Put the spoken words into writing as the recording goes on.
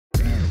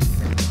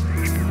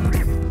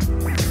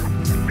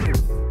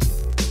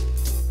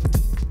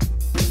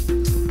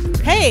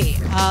Hey,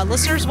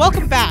 listeners,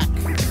 welcome back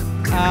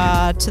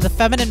to the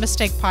Feminine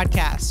Mistake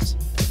Podcast.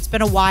 It's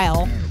been a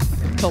while,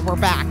 but we're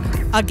back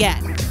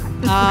again.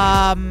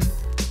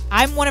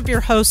 I'm one of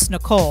your hosts,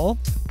 Nicole.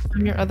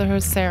 I'm your other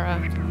host,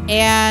 Sarah.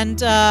 And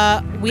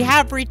we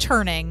have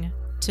returning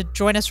to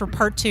join us for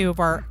part 2 of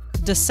our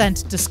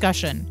Descent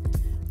discussion,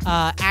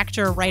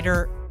 actor,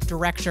 writer,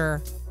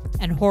 director,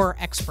 and horror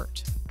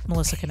expert,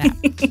 Melissa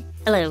Kunnap.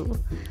 Hello.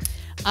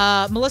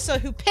 Melissa,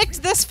 who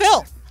picked this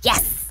film.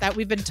 Yes. That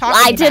we've been talking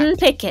about. I didn't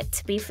pick it,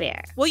 to be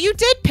fair. Well, you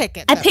did pick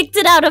it, though. I picked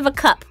it out of a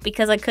cup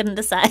because I couldn't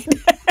decide.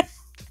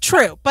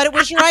 True, but it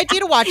was your idea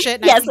to watch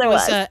it, and Yes, I think it it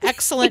was was. an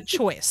excellent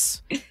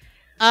choice.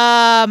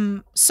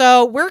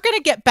 So we're going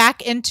to get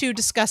back into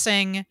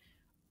discussing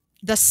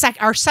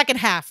our second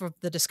half of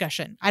the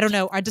discussion. I don't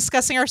know. Are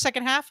discussing our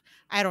second half?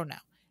 I don't know.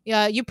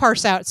 Yeah, you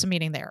parse out some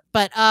meaning there.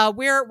 But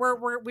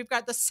we've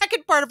got the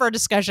second part of our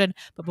discussion.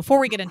 But before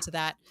we get into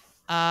that,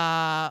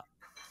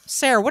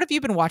 Sarah, what have you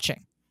been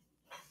watching?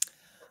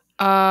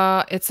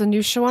 It's a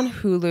new show on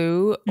Hulu.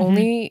 Mm-hmm.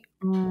 Only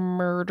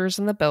Murders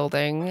in the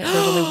Building.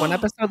 There's only one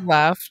episode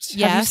left.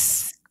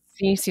 Yes.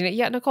 Have you seen it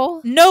yet, Nicole?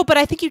 No, but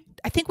I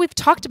think we've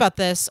talked about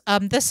this.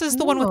 This is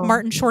the one with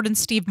Martin Short and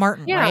Steve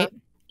Martin, right?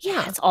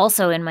 Yeah, it's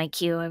also in my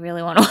queue. I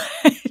really want to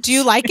watch. Do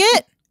you like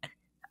it?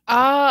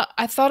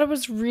 I thought it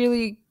was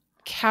really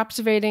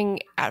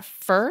captivating at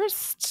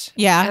first.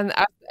 Yeah. And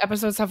as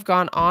episodes have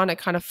gone on, it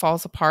kind of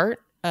falls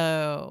apart.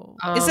 Oh.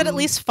 Is it at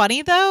least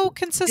funny, though,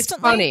 consistently?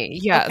 It's funny,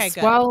 yes. Okay,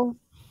 good. Well,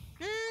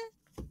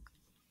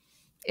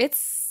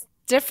 it's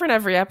different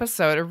every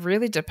episode. It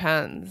really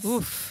depends.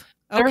 Oof.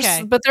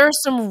 Okay. But there are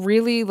some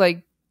really,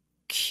 like,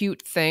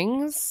 cute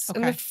things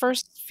in the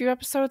first few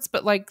episodes.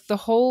 But, like,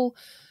 the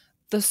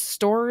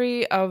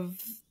story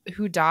of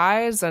who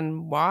dies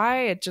and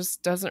why, it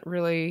just doesn't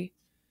really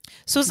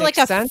So it's make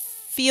like sense. A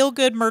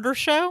feel-good murder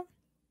show?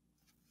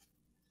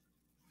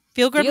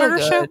 Feel-good murder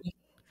show?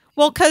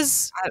 Well,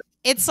 because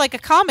it's like a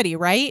comedy,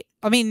 right?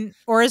 I mean,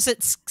 or is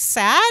it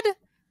sad?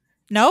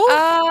 No?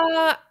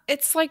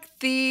 It's like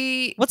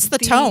What's the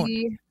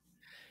tone?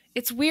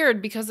 It's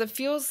weird because it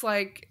feels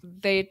like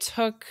they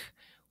took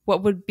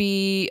what would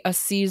be a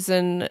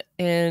season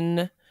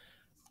in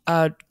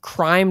a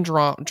crime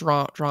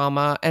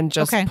drama and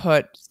just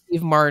put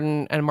Steve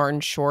Martin and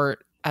Martin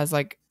Short as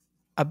like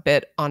a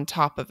bit on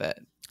top of it.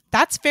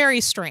 That's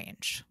very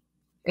strange.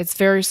 It's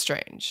very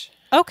strange.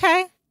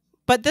 Okay.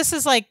 But this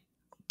is like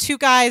two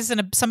guys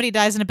and somebody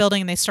dies in a building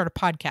and they start a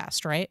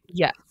podcast, right?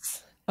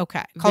 Yes.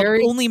 Okay. Called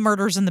Only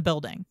Murders in the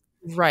Building.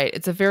 Right.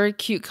 It's a very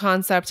cute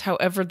concept.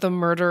 However, the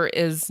murder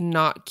is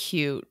not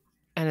cute.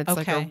 And it's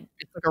like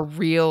a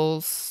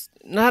real,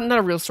 not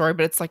a real story,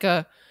 but it's like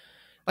I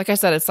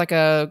said, it's like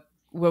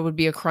what would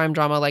be a crime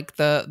drama, like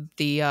the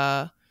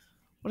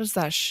what is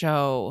that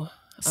show?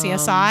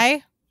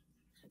 CSI?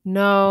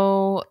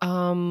 No.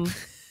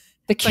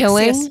 The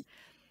Killing. Like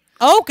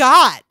oh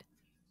God.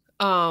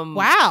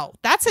 Wow,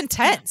 that's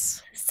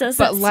intense.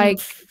 But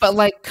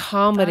like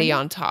comedy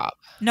on top.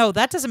 No,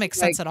 that doesn't make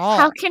sense at all.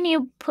 How can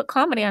you put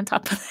comedy on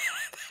top of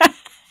that?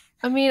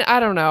 I mean, I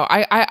don't know.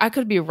 I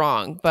could be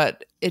wrong,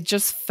 but it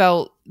just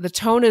felt the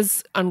tone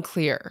is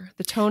unclear.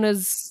 The tone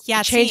is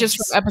changes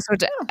from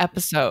episode to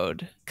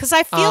episode. Because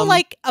I feel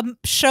like a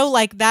show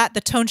like that, the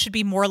tone should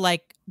be more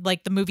like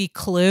the movie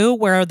Clue,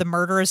 where the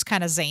murder is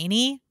kind of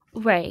zany.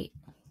 Right.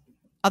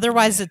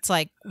 Otherwise, it's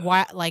like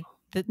what like.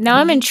 Now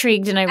I'm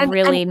intrigued, and I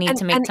really need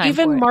to make time for it. And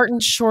even Martin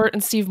Short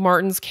and Steve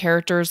Martin's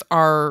characters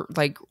are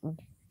like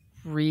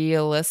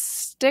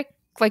realistic.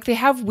 Like they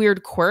have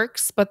weird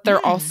quirks, but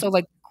they're also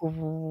like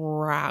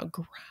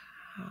grounded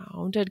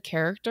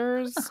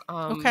characters.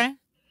 Okay.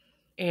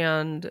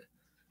 And they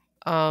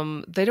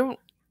don't.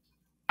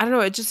 I don't know.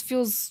 It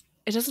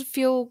doesn't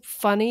feel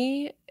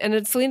funny.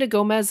 And Selena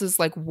Gomez is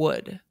like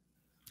wood.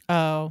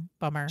 Oh,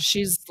 bummer.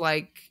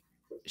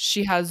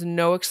 She has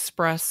no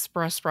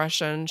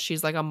expression.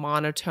 She's like a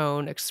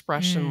monotone,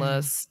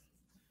 expressionless.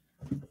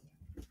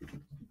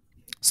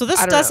 So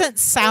this doesn't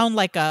sound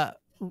like a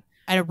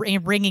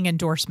ringing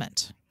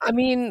endorsement. I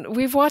mean,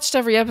 we've watched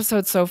every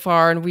episode so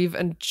far and we've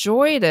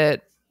enjoyed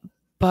it,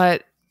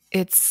 but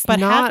not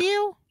have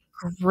you?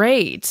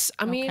 Great.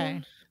 I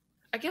mean,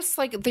 I guess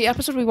like the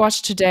episode we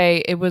watched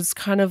today, it was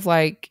kind of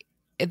like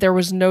there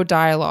was no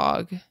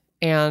dialogue,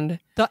 and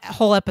the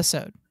whole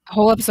episode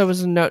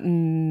was no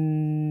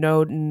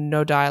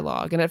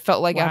dialogue, and it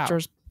felt like after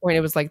a point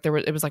it was like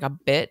it was like a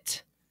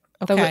bit.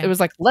 It was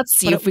like, let's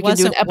see if we can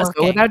do an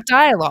episode without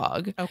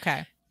dialogue.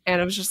 Okay. And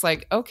it was just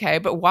like, okay,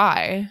 but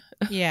why?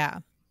 Yeah.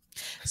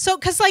 So,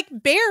 because like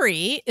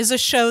Barry is a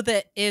show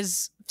that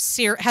has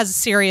a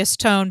serious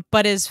tone,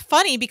 but is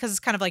funny because it's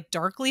kind of like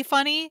darkly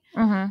funny.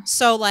 Mm-hmm.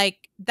 So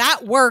like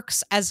that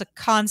works as a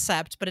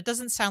concept, but it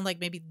doesn't sound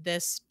like maybe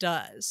this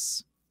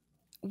does.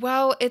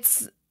 Well,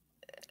 it's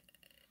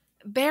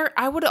Barry.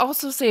 I would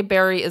also say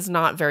Barry is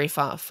not very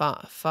fun.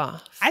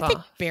 I think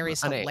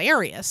Barry's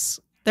hilarious.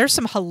 There's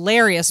some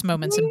hilarious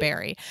moments in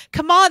Barry.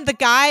 Come on,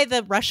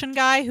 the Russian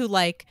guy who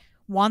like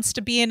wants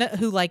to be in it,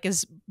 who like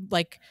is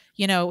like,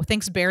 you know,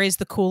 thinks Barry's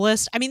the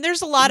coolest. I mean,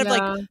 there's a lot of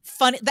like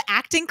fun. The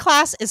acting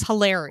class is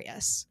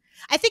hilarious.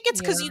 I think it's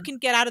because you can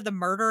get out of the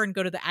murder and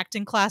go to the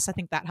acting class. I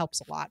think that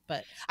helps a lot.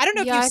 But I don't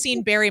know if you've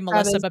seen Barry,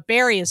 Melissa, but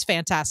Barry is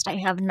fantastic. I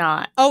have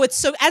not. Oh, it's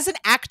so, as an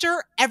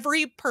actor,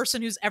 every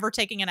person who's ever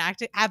taken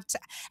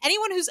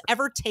anyone who's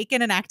ever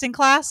taken an acting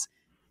class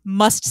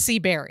must see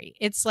Barry.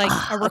 It's like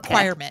a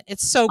requirement.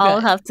 It's so good.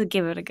 I'll have to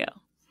give it a go.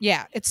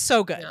 Yeah, it's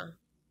so good. Yeah.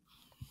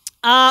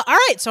 All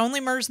right, so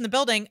only murders in the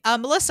building.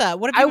 Melissa,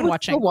 what have you been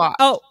watching?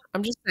 Oh,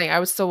 I'm just saying, I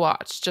would still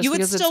watch. Just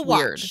because it's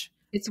weird.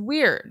 It's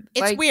weird.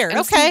 It's weird.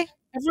 Okay.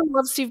 Everyone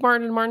loves Steve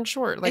Martin and Martin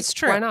Short. Like, it's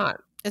true. Why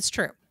not? It's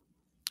true.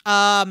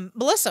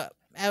 Melissa,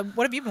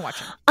 what have you been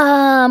watching?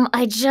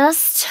 I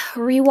just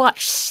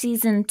rewatched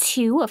season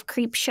 2 of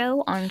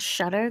Creepshow on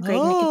Shudder, Greg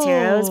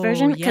Nicotero's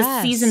version,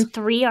 because season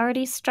 3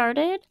 already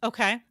started.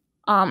 Okay.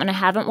 And I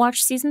haven't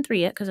watched season 3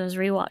 yet because I was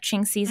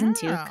rewatching season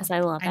 2 because I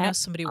love it. I know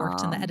somebody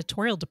worked in the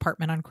editorial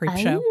department on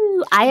Creepshow.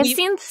 I have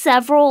seen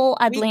several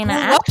Atlanta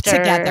actors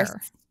together.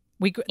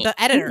 The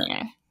editor.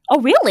 Oh,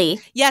 really?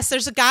 Yes,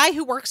 there's a guy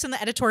who works in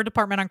the editorial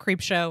department on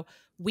Creepshow.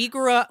 We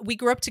grew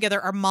up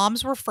together. Our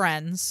moms were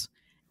friends,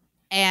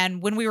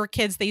 and when we were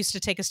kids, they used to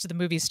take us to the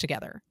movies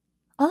together.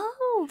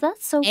 Oh,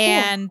 that's so cool.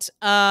 And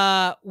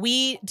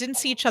we didn't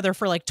see each other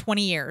for like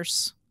 20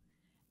 years.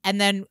 And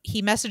then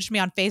he messaged me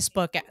on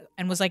Facebook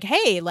and was like,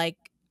 "Hey, like,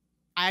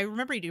 I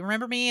remember you. Do you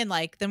remember me?" And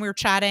like, then we were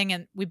chatting,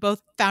 and we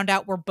both found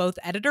out we're both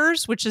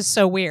editors, which is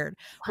so weird.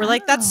 Wow. We're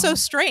like, that's so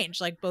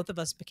strange. Like, both of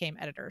us became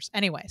editors.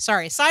 Anyway,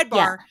 sorry. Sidebar.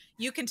 Yeah.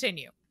 You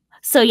continue.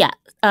 So yeah,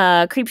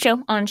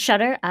 Creepshow on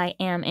Shudder. I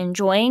am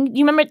enjoying.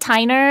 You remember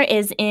Tyner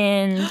is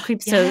in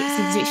Creepshow?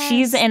 Yes.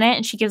 She's in it,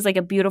 and she gives like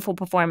a beautiful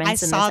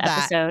performance in this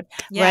episode.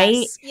 Yes.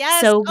 Right?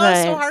 Yes. So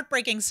good. So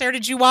heartbreaking. Sarah,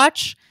 did you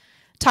watch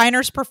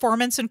Tyner's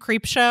performance in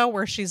Creepshow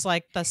where she's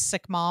like the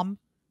sick mom?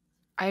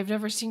 I've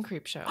never seen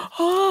Creepshow.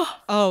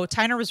 Oh,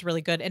 Tyner was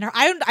really good. And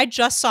I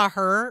just saw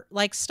her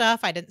like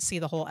stuff. I didn't see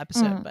the whole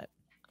episode, but.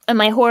 And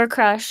my horror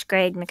crush,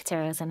 Greg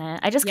Nicotero's in it.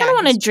 I just kind of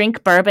want to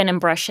drink bourbon and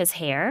brush his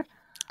hair.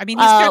 I mean,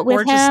 he's got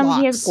gorgeous locks.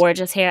 He has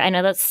gorgeous hair. I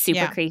know that's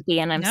super creepy,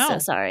 and I'm so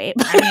sorry.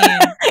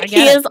 I mean,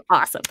 he is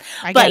awesome.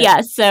 But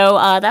yeah, so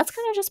that's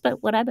kind of just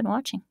what I've been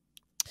watching.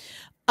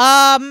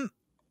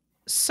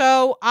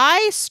 So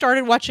I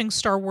started watching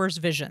Star Wars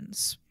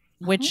Visions,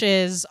 which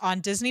is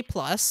on Disney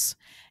Plus.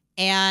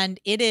 And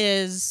it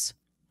is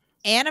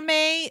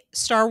anime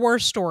Star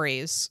Wars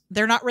stories.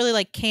 They're not really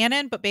like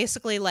canon, but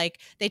basically like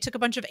they took a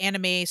bunch of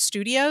anime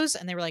studios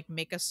and they were like,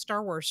 make a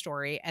Star Wars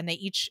story. And they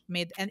each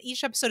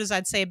episode is,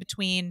 I'd say,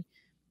 between,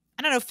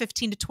 I don't know,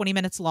 15 to 20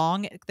 minutes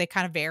long. They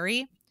kind of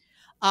vary.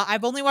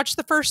 I've only watched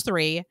the first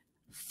 3.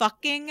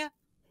 Fucking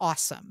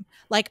awesome.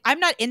 Like,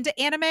 I'm not into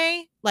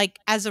anime. Like,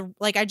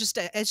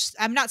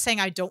 I'm not saying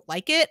I don't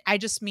like it. I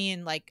just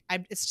mean like,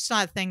 it's just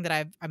not a thing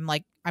that I'm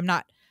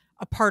not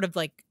a part of,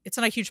 like, it's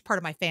not a huge part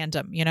of my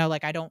fandom, you know,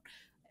 like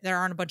there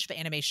aren't a bunch of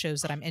anime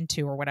shows that I'm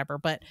into or whatever,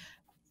 but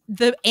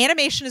the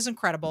animation is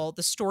incredible.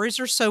 The stories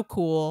are so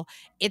cool.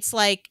 It's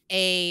like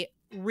a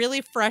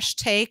really fresh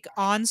take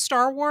on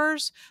Star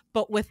Wars,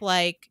 but with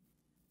like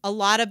a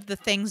lot of the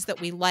things that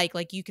we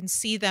like you can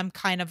see them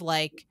kind of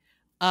like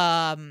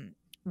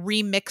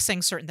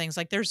remixing certain things.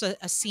 Like there's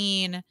a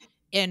scene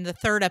in the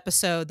 3rd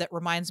episode that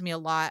reminds me a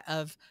lot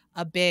of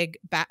a big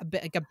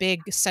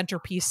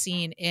centerpiece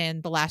scene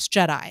in The Last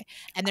Jedi.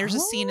 And there's a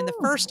scene in the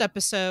 1st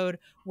episode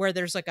where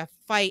there's like a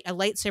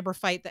lightsaber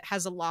fight that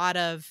has a lot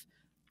of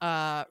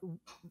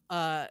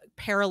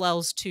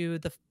parallels to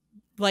the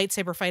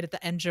lightsaber fight at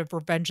the end of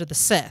Revenge of the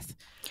Sith,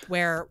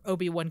 where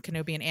Obi-Wan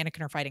Kenobi and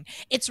Anakin are fighting.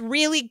 It's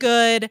really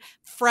good,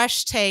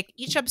 fresh take.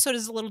 Each episode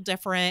is a little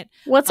different.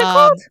 What's it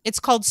called?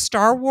 It's called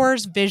Star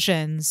Wars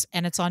Visions,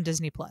 and it's on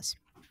Disney Plus.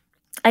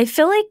 I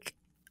feel like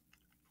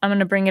I'm going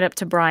to bring it up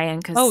to Brian.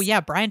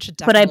 Brian should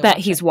definitely. But I bet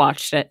he's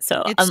watched it.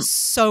 So it'll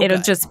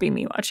good. Just be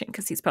me watching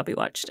because he's probably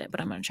watched it,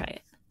 but I'm going to try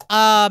it.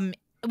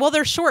 Well,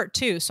 they're short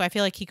too, so I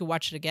feel like he could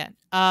watch it again.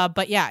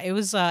 But yeah, it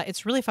was.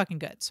 It's really fucking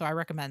good. So I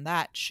recommend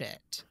that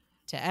shit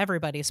to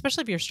everybody,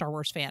 especially if you're a Star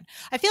Wars fan.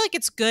 I feel like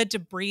it's good to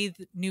breathe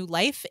new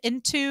life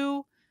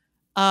into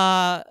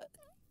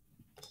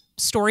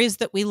stories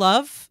that we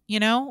love. You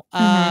know,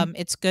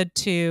 it's good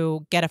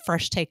to get a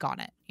fresh take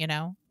on it. You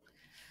know.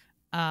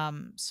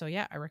 So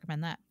yeah, I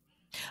recommend that.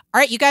 All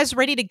right, you guys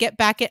ready to get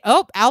back at?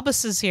 Oh,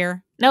 Albus is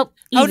here. Nope.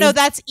 Evie. Oh no,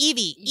 that's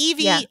Evie.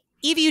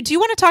 Evie, do you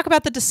want to talk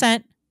about The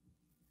Descent?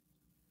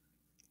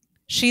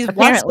 She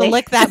wants to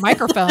lick that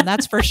microphone,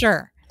 that's for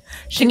sure.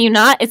 Can you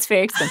not? It's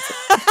very expensive.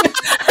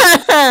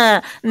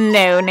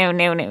 No.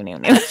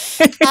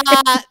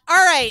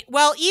 All right.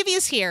 Well,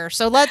 Evie's here.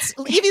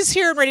 Evie's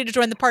here and ready to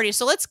join the party.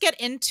 So let's get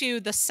into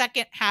the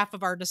second half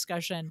of our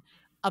discussion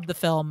of the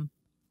film,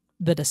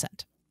 The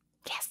Descent.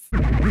 Yes.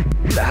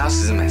 The house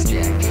is a mess,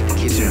 Jack. The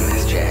kids are a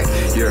mess, Jack.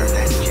 You're a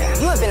mess, Jack.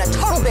 You have been a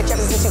total bitch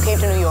ever since you came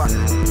to New York.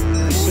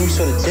 You seem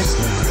sort of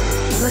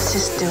different. Let's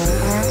just do it,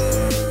 man.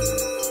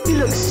 You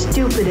look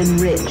stupid and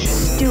rich.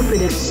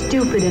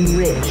 Stupid and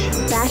rich.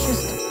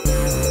 Fascist.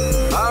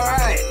 All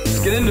right, let's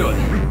get into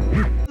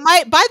it.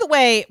 By the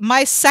way,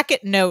 my second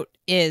note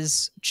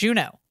is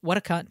Juno. What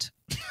a cunt.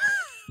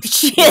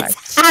 She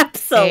is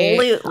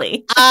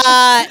absolutely.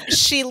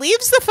 She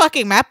leaves the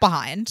fucking map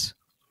behind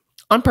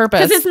on purpose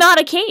because it's not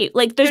a cave.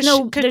 Like there's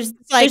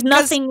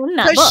nothing in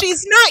that book. Because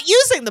she's not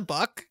using the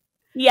book.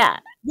 Yeah.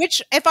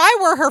 Which, if I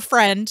were her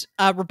friend,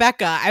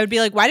 Rebecca, I would be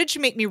like, why did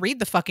you make me read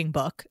the fucking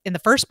book in the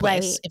first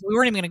place if we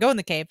weren't even going to go in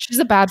the cave? She's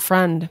a bad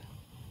friend.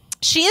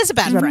 She is a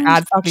bad friend.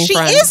 She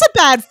is a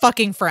bad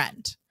fucking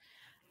friend.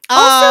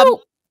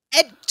 Also,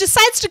 it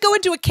decides to go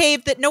into a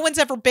cave that no one's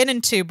ever been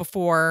into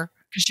before.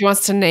 Because she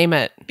wants to name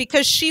it.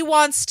 Because she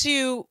wants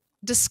to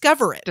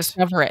discover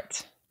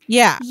it.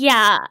 Yeah.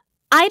 Yeah.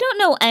 I don't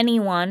know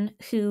anyone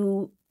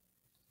who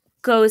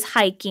goes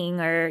hiking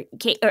or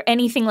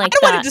anything like that.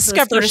 I don't want to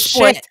discover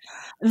shit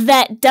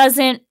that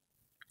doesn't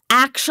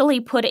actually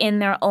put in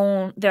their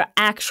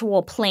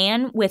actual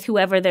plan with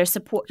whoever they're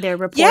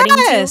reporting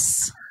to.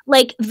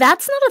 Like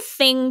that's not a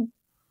thing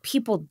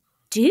people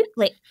do.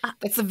 Like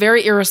it's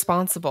very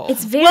irresponsible.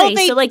 It's very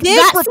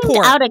that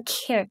seemed out of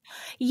character.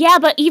 Yeah,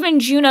 but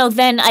even Juno,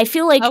 then I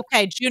feel like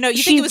Juno,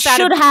 you think it was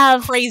out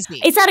of crazy?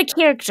 It's out of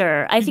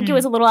character. I think it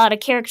was a little out of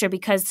character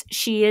because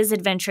she is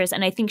adventurous,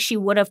 and I think she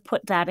would have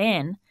put that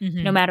in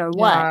no matter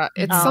what. Yeah,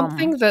 it's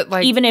something that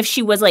like even if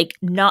she was like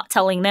not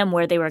telling them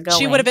where they were going,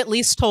 she would have at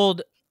least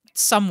told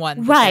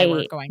someone right they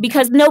were going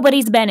because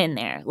nobody's been in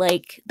there.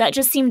 Like that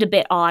just seemed a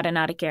bit odd and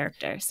out of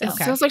character. So it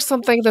feels like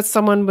something that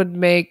someone would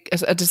make,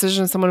 a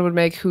decision someone would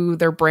make who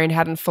their brain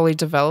hadn't fully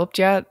developed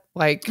yet.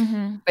 Like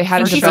they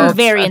hadn't developed. She's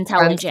very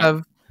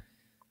intelligent.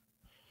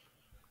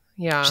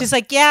 Yeah, she's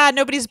like, yeah,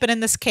 nobody's been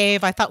in this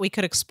cave. I thought we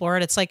could explore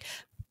it. It's like,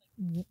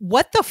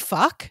 what the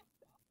fuck?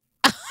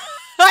 I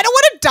don't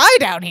want to die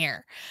down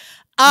here.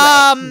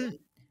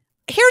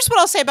 Here's what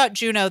I'll say about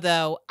Juno,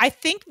 though. I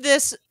think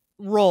this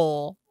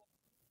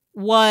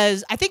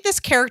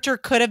character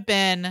could have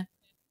been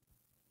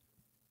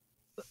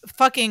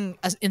fucking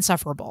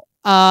insufferable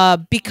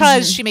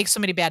because she makes so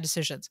many bad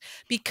decisions,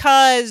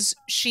 because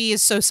she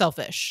is so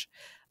selfish.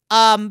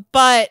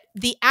 But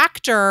the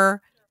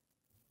actor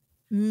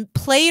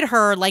played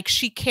her like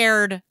she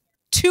cared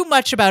too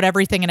much about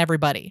everything and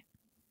everybody.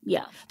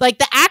 Yeah. Like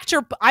the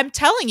actor, I'm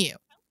telling you,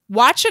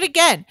 watch it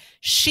again.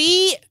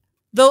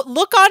 The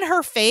look on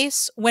her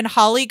face when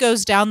Holly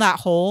goes down that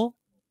hole,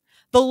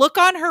 the look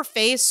on her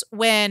face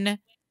when,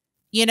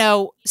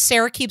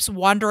 Sarah keeps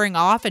wandering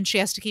off and she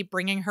has to keep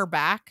bringing her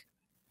back.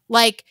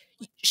 Like,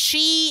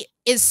 she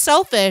is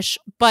selfish,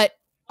 but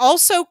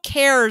also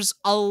cares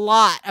a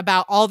lot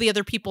about all the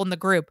other people in the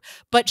group.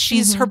 But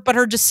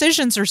her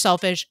decisions are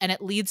selfish, and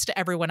it leads to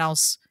everyone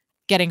else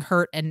getting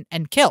hurt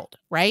and killed,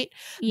 right?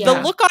 Yeah.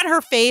 The look on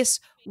her face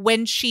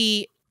when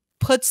she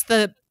puts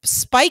the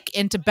spike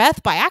into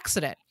Beth by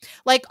accident.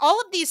 Like,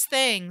 all of these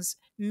things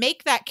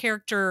make that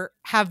character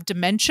have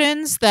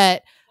dimensions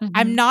that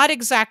I'm not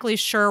exactly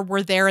sure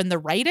were there in the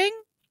writing,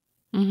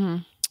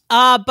 but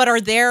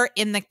are there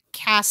in the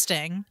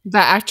casting. The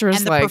actor is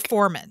and the like,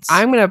 performance.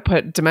 I'm going to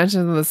put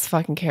dimensions in this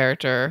fucking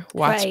character.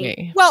 Watch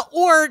me. Well,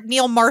 or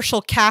Neil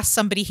Marshall cast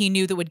somebody he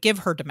knew that would give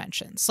her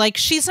dimensions. Like,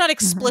 she's not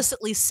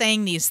explicitly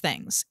saying these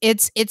things.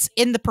 It's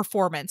in the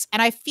performance.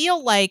 And I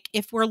feel like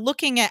if we're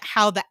looking at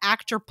how the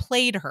actor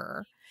played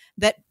her,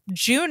 that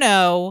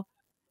Juno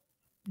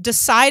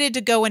decided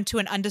to go into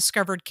an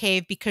undiscovered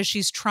cave because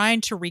she's trying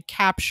to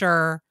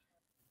recapture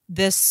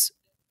this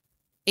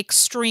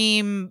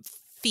extreme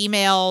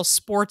female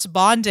sports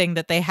bonding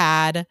that they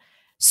had,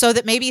 so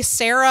that maybe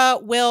Sarah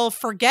will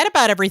forget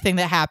about everything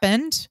that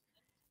happened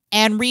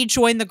and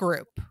rejoin the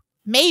group.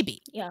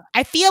 Maybe. Yeah.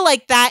 I feel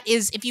like that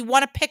is, if you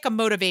want to pick a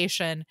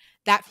motivation,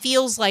 that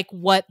feels like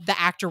what the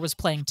actor was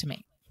playing to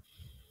me.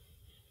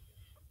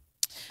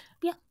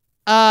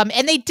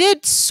 And they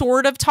did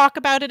sort of talk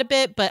about it a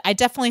bit, but I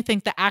definitely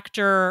think the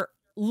actor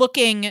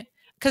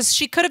because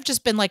she could have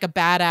just been like a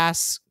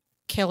badass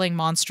killing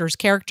monsters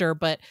character,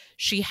 but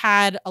she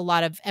had a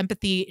lot of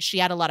empathy. She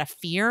had a lot of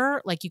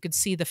fear. Like, you could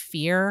see the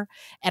fear.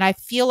 And I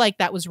feel like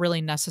that was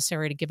really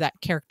necessary to give that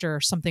character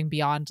something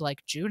beyond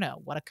like, Juno,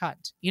 what a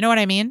cunt. You know what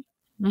I mean?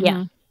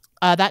 Yeah.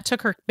 That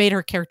made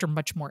her character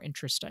much more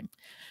interesting.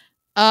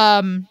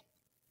 Okay.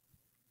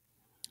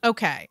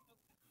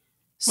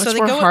 Much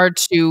more hard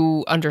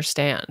to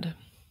understand.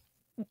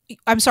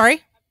 I'm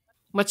sorry?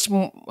 Much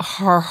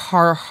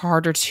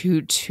harder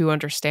to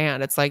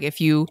understand. It's like,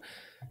 if you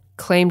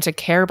claim to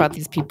care about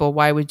these people,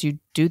 why would you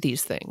do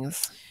these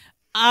things?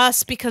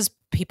 Because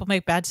people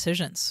make bad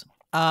decisions.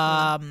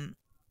 And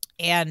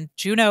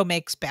Juno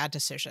makes bad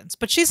decisions.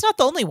 But she's not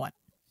the only one.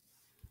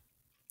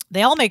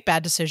 They all make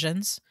bad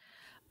decisions.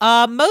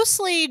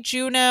 Mostly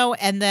Juno,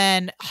 and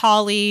then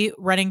Holly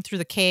running through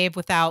the cave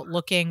without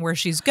looking where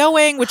she's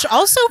going, which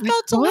also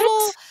felt a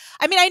little...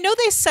 I mean, I know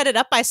they set it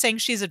up by saying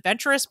she's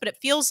adventurous, but it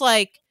feels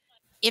like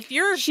if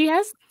you're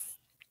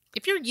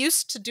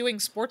used to doing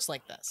sports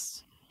like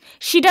this.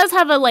 She does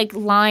have a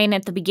line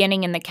at the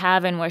beginning in the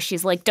cabin where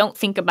she's like, don't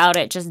think about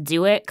it, just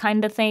do it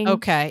kind of thing.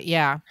 Okay,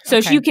 yeah. So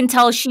you can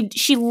tell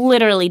she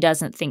literally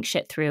doesn't think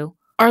shit through.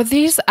 Are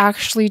these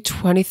actually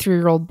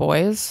 23-year-old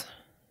boys?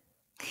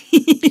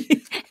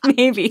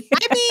 maybe.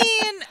 I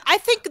mean, I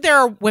think there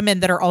are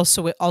women that are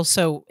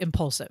also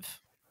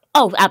impulsive.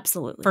 Oh,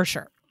 absolutely. For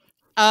sure.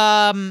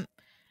 You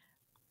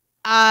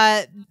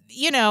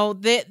know,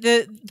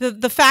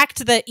 the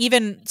fact that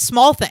even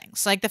small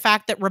things, like the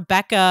fact that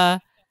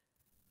Rebecca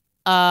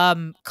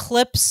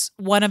clips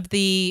one of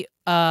the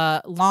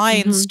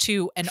lines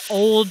to an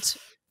old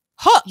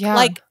hook,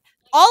 like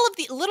all of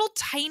the little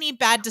tiny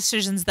bad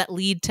decisions that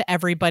lead to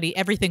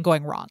everything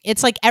going wrong.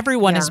 It's like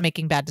everyone is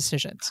making bad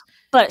decisions.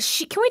 But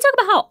can we talk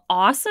about how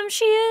awesome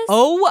she is?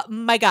 Oh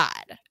my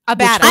God. A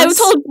badass. I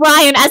told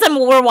Brian as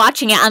we're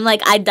watching it, I'm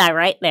like, I'd die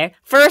right there.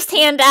 First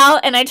hand out,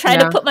 and I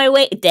tried to put my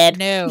weight dead.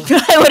 No.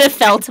 I would have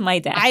fell to my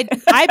death.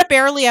 I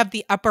barely have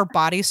the upper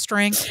body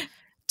strength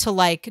to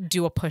like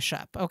do a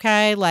push-up.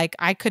 Okay. Like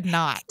I could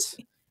not.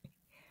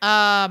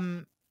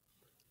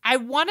 I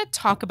want to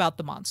talk about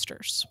the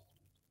monsters.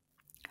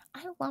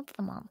 I love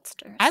the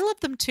monsters. I love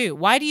them too.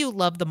 Why do you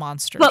love the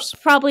monsters? Well,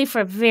 probably for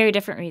a very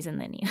different reason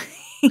than you.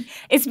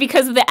 It's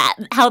because of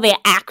how they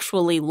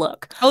actually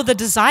look. Oh, the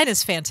design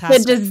is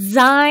fantastic. The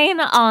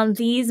design on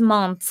these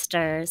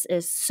monsters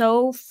is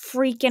so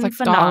freaking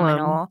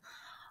phenomenal. Dawn.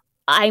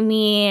 I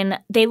mean,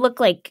 they look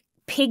like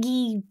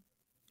piggy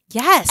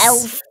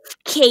elf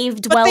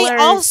cave dwellers. But they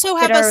also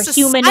have a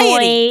society.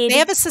 Humanoid. They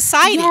have a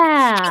society.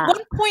 Yeah. At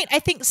one point, I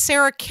think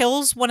Sarah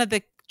kills one of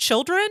the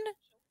children.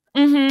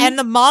 And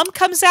the mom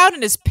comes out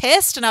and is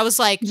pissed. And I was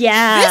like,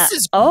 this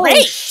is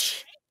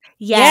great.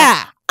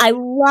 Yeah. I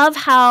love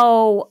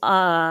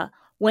how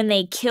when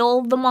they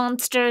kill the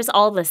monsters,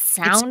 all the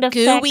sound effects.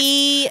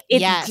 Gooey.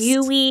 It's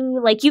gooey.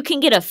 Like you can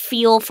get a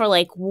feel for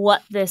like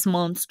what this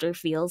monster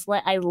feels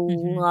like. I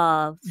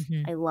love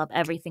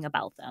everything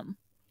about them.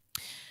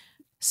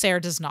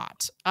 Sarah does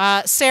not.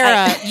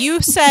 Sarah,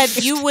 you said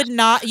you would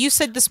not. You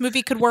said this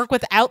movie could work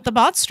without the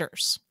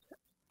monsters.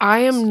 I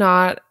am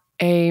not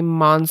a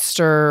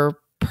monster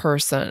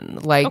person.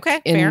 Like,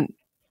 fair.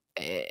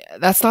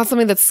 That's not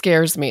something that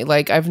scares me.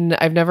 Like, I've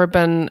never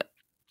been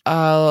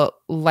a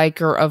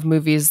liker of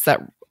movies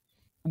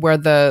where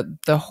the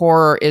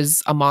horror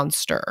is a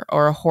monster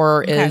or a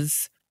horror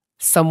is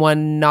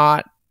someone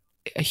not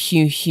a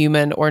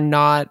human or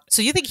not.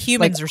 So you think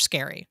humans are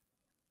scary?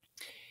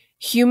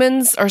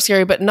 Humans are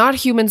scary, but not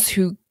humans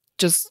who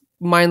just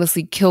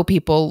mindlessly kill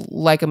people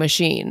like a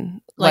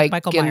machine, like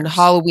Michael in Myers.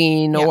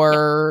 Halloween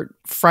or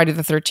Friday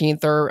the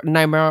 13th or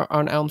Nightmare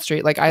on Elm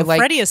Street. Like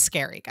Freddy is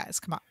scary, guys.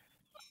 Come on,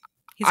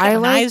 he's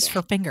got knives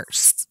for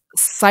fingers.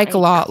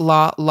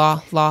 Psychological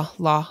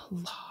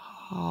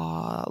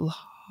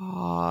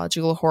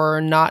horror,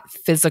 not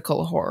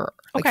physical horror.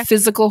 Like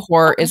physical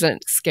horror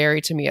isn't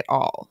scary to me at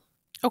all.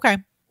 Okay.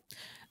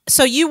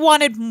 So you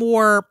wanted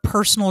more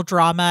personal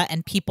drama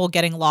and people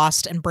getting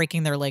lost and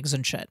breaking their legs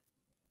and shit.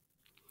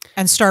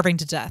 And starving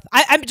to death.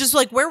 I'm just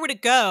like, where would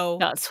it go?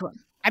 That's what.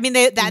 I mean,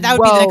 that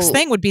would be the next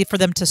thing would be for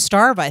them to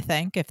starve, I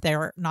think, if they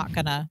were not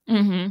gonna.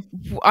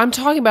 I'm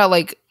talking about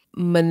like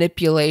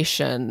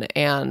manipulation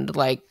and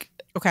like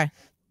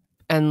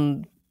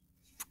and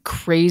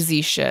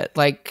crazy shit.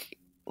 Like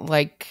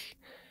I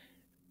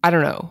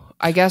don't know.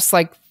 I guess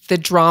like the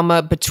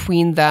drama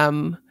between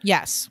them.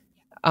 Yes.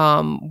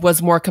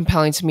 Was more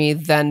compelling to me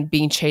than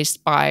being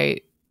chased by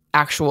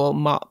actual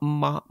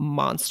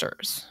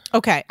monsters.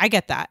 Okay, I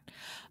get that.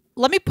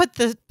 Let me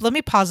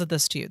posit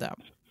this to you though.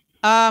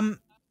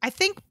 I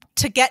think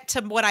to get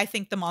to what I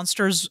think the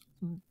monsters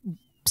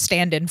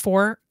stand in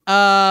for, we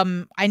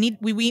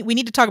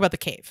need to talk about the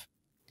cave.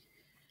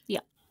 Yeah.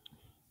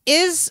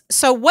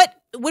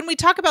 When we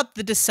talk about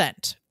the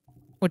descent,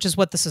 which is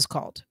what this is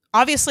called,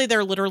 obviously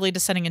they're literally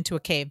descending into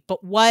a cave,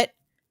 but what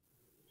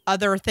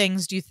other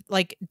things do you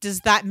like? Does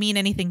that mean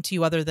anything to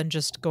you other than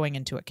just going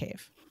into a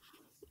cave?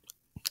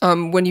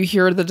 When you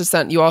hear the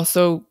descent,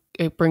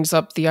 it brings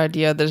up the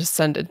idea of the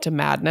descent into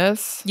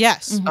madness.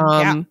 Yes.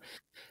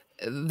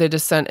 The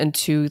descent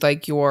into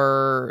like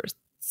your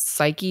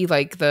psyche,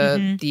 like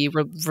the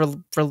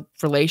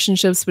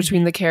relationships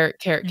between the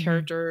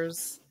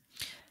characters,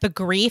 the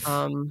grief,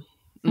 the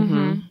pain.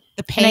 And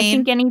I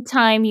think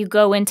anytime you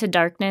go into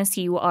darkness,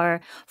 you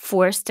are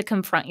forced to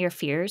confront your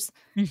fears.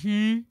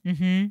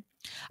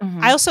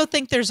 I also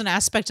think there's an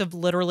aspect of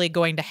literally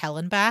going to hell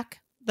and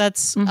back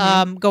that's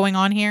going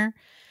on here.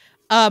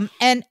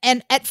 And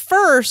at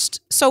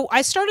first, so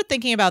I started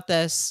thinking about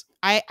this.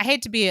 I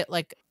hate to be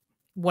like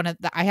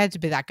I had to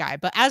be that guy,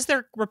 but as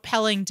they're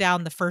rappelling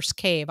down the first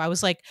cave, I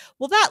was like,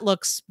 well, that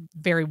looks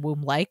very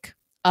womb-like.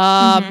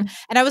 And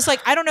I was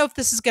like, I don't know if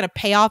this is going to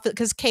pay off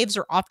because caves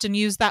are often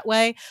used that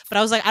way, but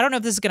I was like, I don't know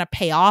if this is going to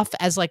pay off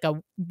as like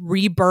a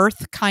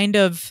rebirth kind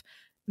of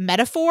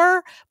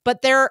metaphor,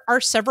 but there are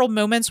several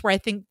moments where I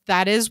think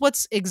that is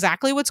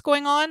exactly what's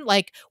going on.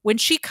 Like when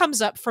she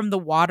comes up from the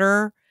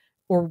water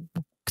or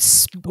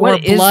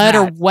blood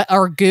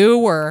or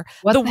goo or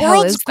the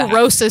world's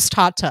grossest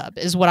hot tub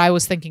is what I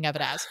was thinking of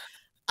it as.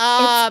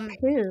 I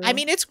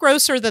mean, it's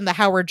grosser than the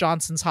Howard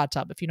Johnson's hot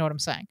tub, if you know what I'm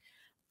saying.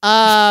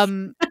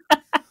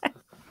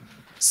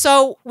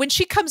 So when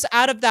she comes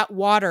out of that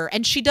water,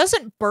 and she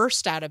doesn't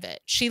burst out of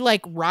it, she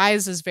like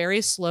rises very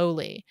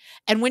slowly.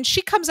 And when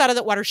she comes out of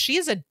that water, she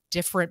is a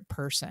different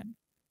person,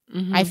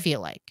 I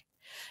feel like.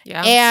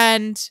 Yeah.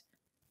 And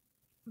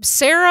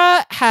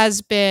Sarah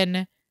has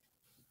been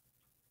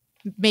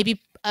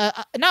maybe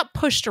not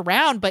pushed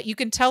around, but you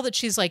can tell that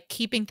she's like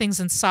keeping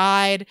things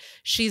inside.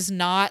 She's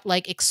not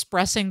like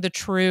expressing the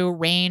true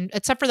range,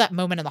 except for that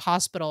moment in the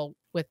hospital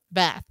with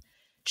Beth.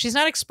 She's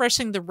not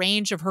expressing the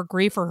range of her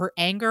grief or her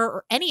anger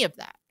or any of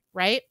that,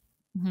 right?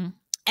 Mm-hmm.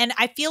 And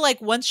I feel like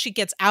once she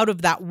gets out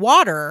of that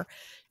water,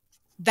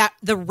 that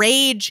the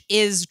rage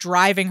is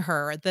driving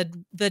her. The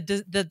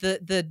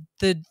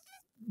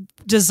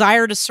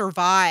desire to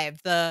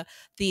survive, the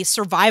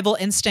survival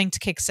instinct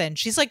kicks in.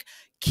 She's like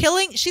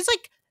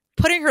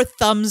putting her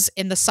thumbs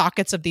in the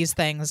sockets of these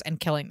things and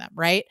killing them,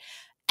 right?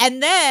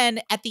 And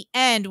then at the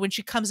end, when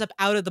she comes up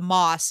out of the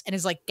moss and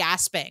is like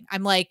gasping,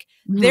 I'm like,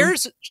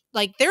 there's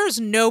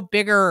no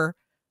bigger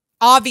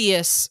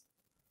obvious,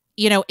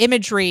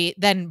 imagery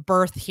than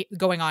birth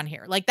going on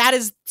here. Like that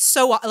is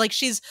so like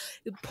she's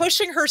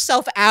pushing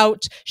herself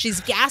out. She's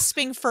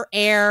gasping for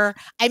air.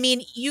 I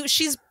mean,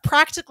 she's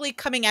practically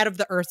coming out of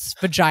the earth's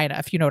vagina,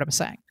 if you know what I'm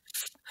saying.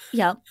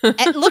 Yeah.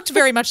 It looked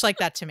very much like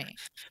that to me.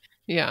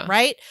 Yeah.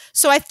 Right.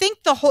 So I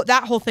think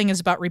that whole thing is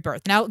about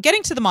rebirth. Now,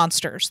 getting to the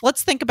monsters,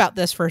 let's think about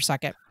this for a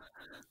second.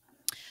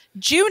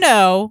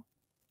 Juno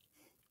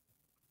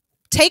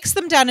takes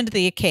them down into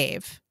the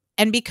cave,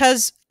 and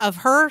because of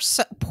her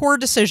poor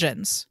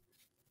decisions,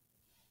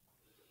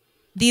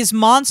 these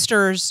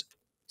monsters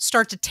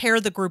start to tear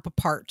the group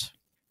apart.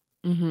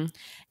 Mm-hmm.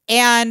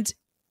 And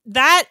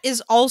that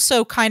is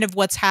also kind of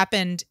what's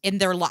happened in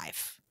their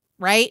life,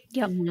 right?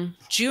 Yep. Mm-hmm.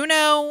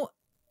 Juno,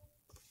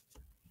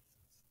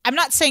 I'm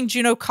not saying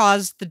Juno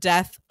caused the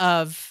death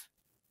of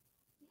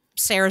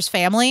Sarah's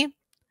family,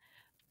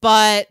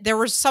 but there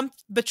was some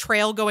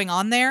betrayal going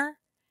on there.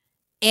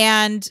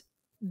 And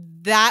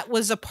that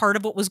was a part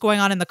of what was going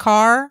on in the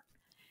car.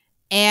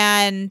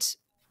 And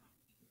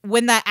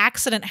when that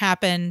accident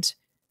happened,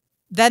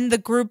 then the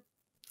group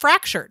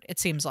fractured, it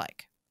seems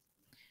like.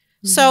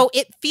 Mm-hmm. So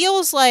it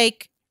feels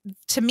like,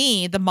 to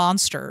me, the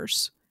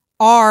monsters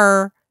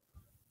are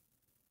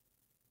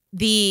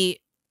the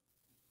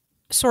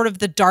sort of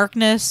the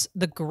darkness,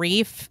 the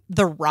grief,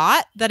 the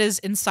rot that is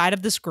inside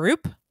of this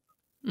group.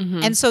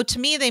 Mm-hmm. And so to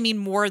me, they mean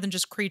more than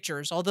just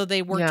creatures, although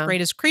they worked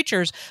great as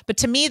creatures. But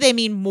to me, they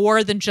mean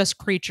more than just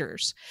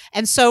creatures.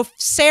 And so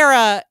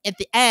Sarah, at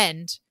the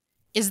end,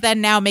 is then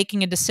now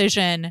making a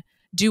decision.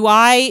 Do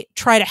I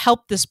try to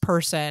help this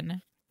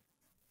person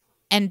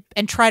and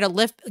try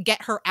to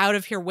get her out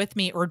of here with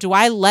me? Or do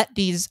I let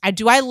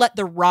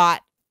the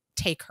rot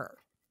take her?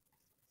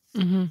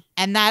 Mm-hmm.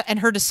 And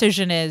her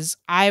decision is,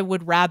 I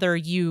would rather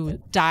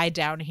you die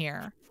down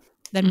here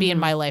than be in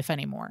my life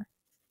anymore.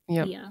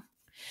 Yep. Yeah.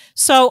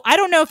 So I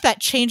don't know if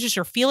that changes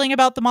your feeling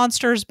about the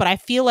monsters, but I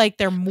feel like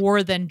they're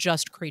more than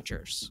just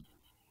creatures.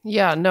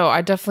 Yeah, no,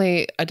 I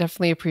definitely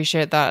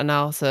appreciate that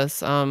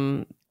analysis.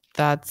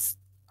 That's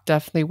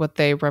definitely what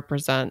they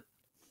represent,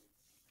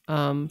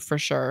 for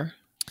sure.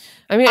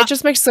 I mean, it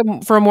just makes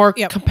them for a more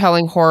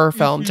compelling horror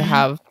film to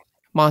have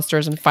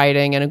monsters and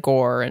fighting and a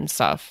gore and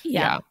stuff.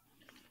 Yeah.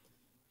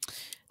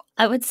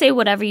 I would say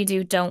whatever you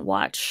do, don't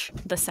watch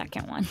the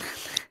second one.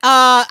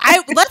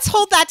 Let's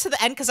hold that to the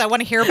end because I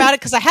want to hear about it,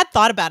 because I had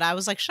thought about it. I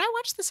was like, should I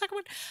watch the second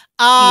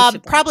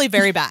one? Probably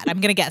very bad. I'm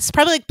gonna guess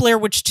probably like Blair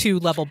Witch 2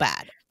 level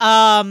bad.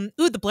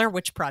 The Blair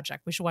Witch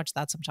Project. We should watch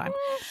that sometime.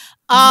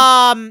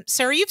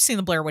 Sarah, you've seen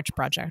the Blair Witch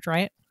Project,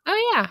 right?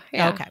 Oh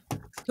yeah. Okay.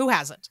 Who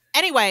hasn't?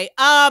 Anyway,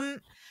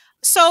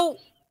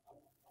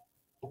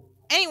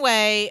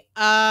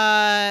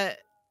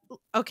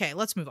 okay,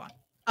 let's move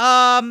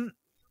on.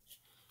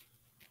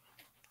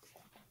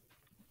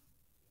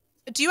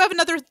 Do you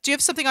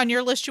have something on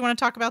your list you want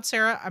to talk about,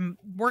 Sarah? I'm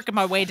working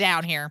my way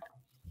down here.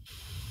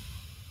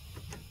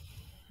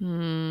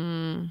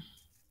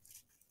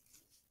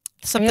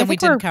 Something we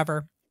didn't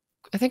cover.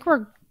 I think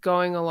we're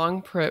going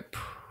along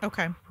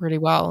pretty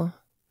well.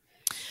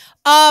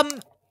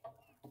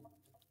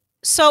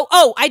 So,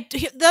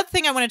 the other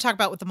thing I want to talk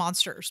about with the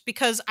monsters,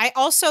 because I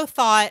also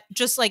thought,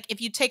 just like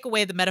if you take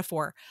away the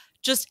metaphor,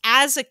 just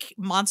as a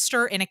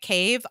monster in a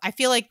cave, I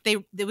feel like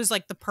it was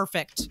like the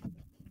perfect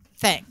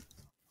thing.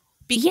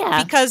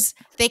 Because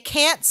they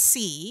can't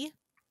see,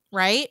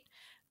 right?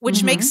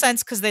 Which makes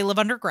sense because they live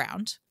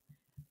underground.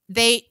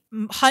 They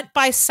hunt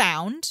by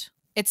sound.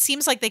 It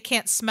seems like they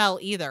can't smell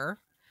either,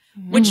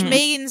 which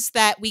means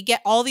that we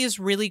get all these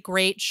really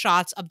great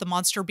shots of the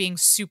monster being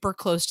super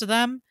close to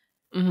them,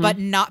 but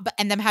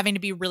them having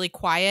to be really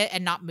quiet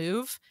and not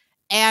move.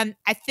 And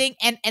I think,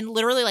 and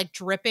literally like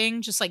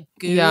dripping, just like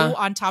goo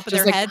on top of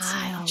their heads.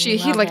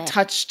 He like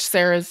touched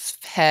Sarah's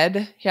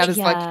head. He had his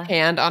like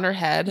hand on her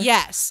head.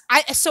 Yes.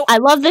 I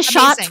love the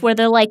shots where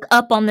they're like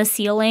up on the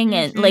ceiling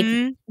and like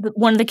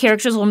one of the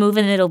characters will move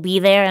and it'll be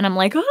there. And I'm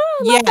like, oh,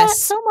 I love that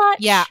so much.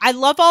 Yeah. I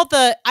love all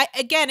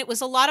again, it was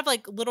a lot of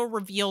like little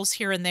reveals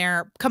here and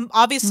there,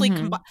 obviously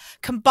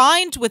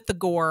combined with the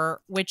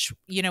gore, which,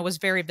 was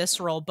very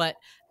visceral, but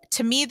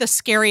to me, the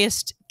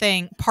scariest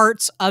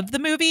parts of the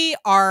movie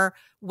are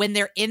when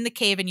they're in the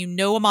cave and you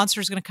know a monster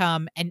is going to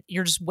come and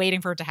you're just waiting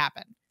for it to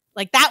happen.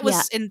 Like that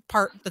was in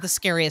part the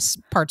scariest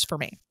parts for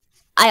me.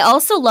 I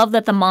also love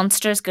that the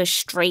monsters go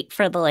straight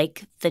for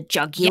the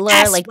jugular.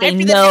 Yes, like right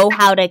they know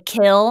how to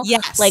kill.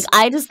 Yes. Like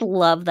I just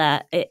love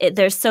that.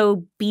 They're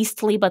so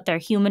beastly, but they're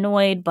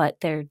humanoid, but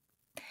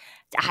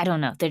I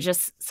don't know. There's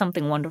just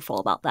something wonderful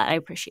about that. I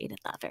appreciated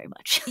that very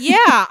much. Yeah,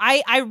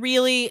 I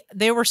really,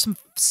 they were some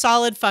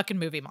solid fucking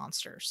movie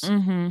monsters.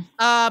 Mm-hmm.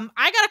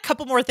 I got a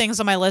couple more things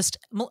on my list.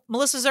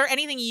 Melissa, is there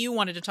anything you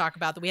wanted to talk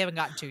about that we haven't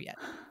gotten to yet?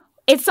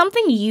 It's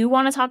something you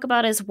want to talk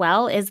about as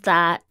well, is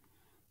that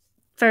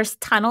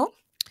first tunnel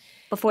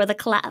before the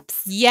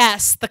collapse.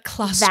 Yes, the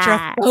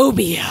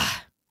claustrophobia.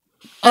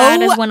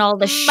 That is when all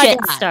the shit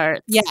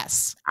starts.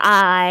 Yes.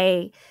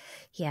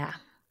 Yeah.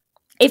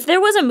 If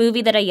there was a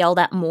movie that I yelled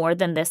at more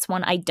than this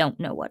one, I don't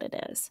know what it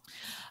is.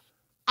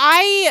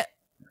 I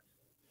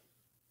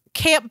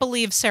can't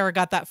believe Sarah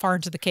got that far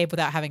into the cave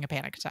without having a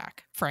panic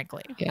attack,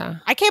 frankly. Yeah.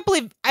 I can't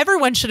believe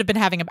everyone should have been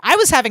having I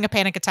was having a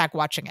panic attack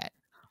watching it.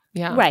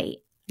 Yeah. Right.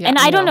 Yeah, and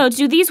I don't know,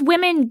 do these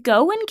women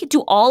go in?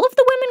 Do all of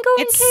the women go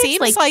in caves? It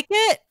seems like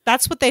it.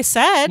 That's what they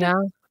said. Yeah.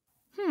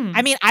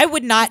 I mean, I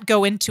would not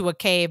go into a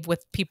cave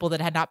with people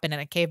that had not been in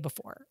a cave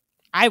before.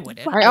 I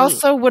wouldn't. I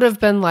also would have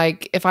been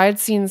like, if I had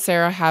seen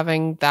Sarah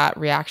having that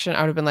reaction,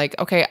 I would have been like,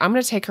 okay, I'm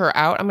going to take her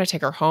out. I'm going to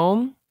take her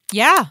home.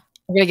 Yeah.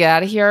 I'm going to get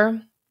out of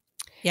here.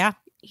 Yeah.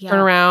 Turn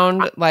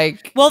around.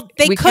 Like, well,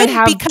 they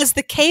couldn't because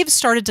the cave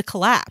started to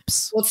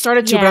collapse. Well, it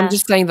started to, but I'm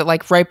just saying that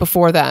like right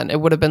before then, it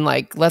would have been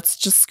like, let's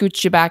just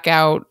scoot you back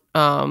out.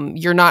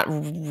 You're not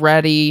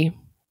ready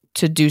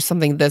to do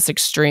something this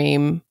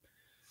extreme.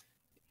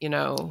 You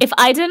know, if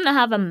I didn't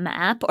have a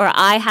map or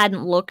I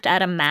hadn't looked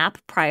at a map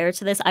prior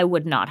to this, I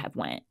would not have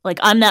went. Like,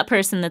 I'm that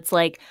person that's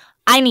like,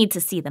 I need to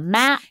see the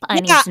map.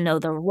 I need to know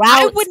the routes.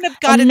 I wouldn't have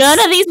gotten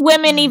none of these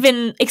women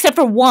even, except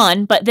for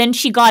one, but then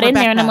she got in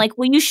there and I'm like,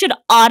 well, you should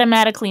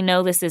automatically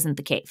know this isn't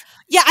the cave.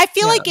 Yeah, I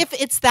feel like if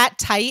it's that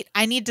tight,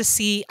 I need to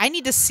see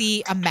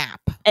a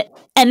map.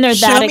 And they're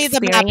Show that me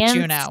the map,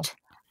 Juno.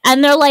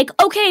 And they're like,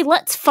 okay,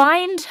 let's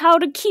find how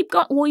to keep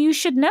going. Well, you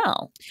should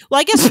know. Well,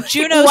 I guess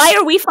Juno's... Why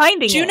are we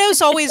finding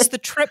Juno's always the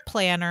trip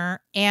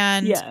planner.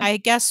 And I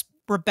guess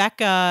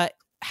Rebecca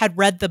had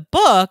read the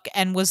book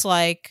and was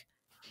like,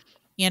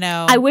 you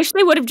know... I wish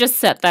they would have just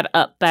set that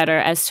up better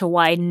as to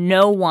why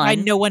no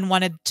one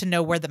wanted to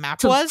know where the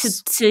map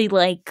was. To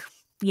like,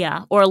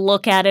 yeah, or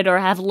look at it or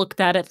have looked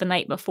at it the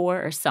night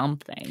before or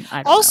something.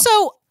 I don't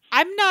know.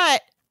 I'm not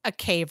a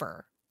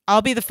caver.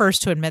 I'll be the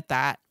first to admit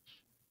that.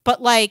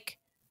 But like...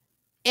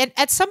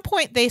 at some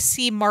point, they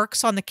see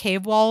marks on the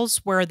cave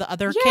walls where the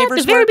other cavers were.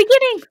 At the very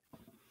beginning.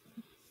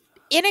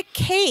 In a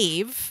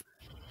cave,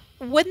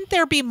 wouldn't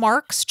there be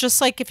marks just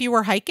like if you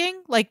were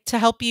hiking, like to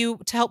help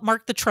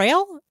mark the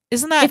trail?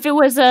 Isn't that if it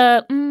was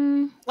a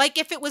like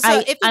if it was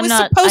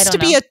supposed to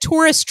be a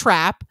tourist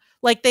trap,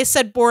 like they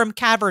said Borum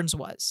Caverns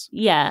was?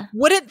 Yeah.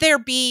 Wouldn't there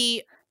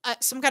be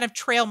some kind of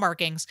trail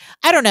markings?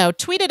 I don't know.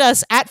 Tweet at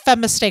us at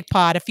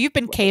FemMistakePod if you've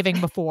been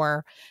caving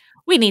before.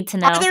 We need to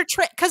know.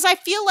 Because I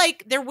feel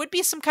like there would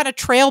be some kind of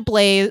trail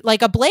blaze,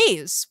 like a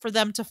blaze for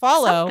them to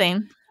follow.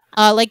 Something.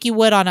 Like you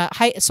would on a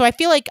hike. So I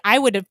feel like I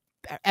would have,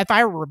 if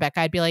I were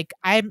Rebecca, I'd be like,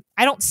 I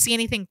don't see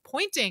anything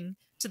pointing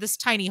to this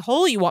tiny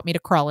hole you want me to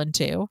crawl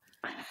into.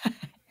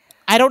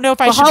 I don't know if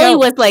I should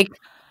go.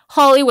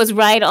 Holly was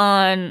right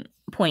on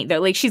point though.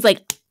 Like she's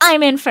like,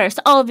 I'm in first.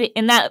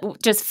 And that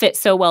just fits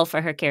so well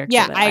for her character.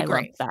 Yeah, I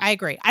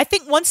agree. I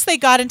think once they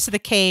got into the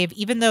cave,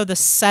 even though the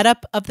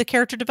setup of the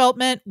character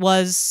development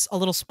was a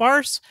little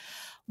sparse,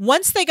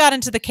 once they got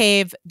into the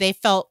cave, they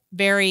felt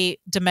very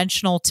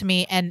dimensional to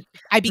me, and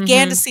I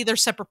began to see their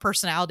separate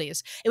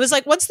personalities. It was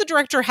like once the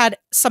director had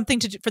something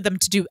to do for them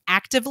to do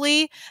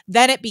actively,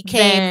 then it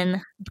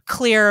became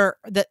clear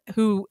that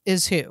who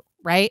is who,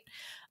 right?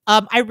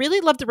 I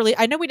really loved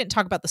I know we didn't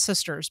talk about the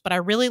sisters, but I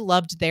really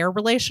loved their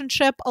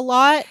relationship a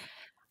lot.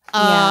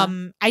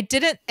 I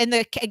didn't in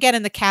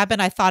the cabin,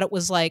 I thought it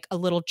was like a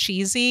little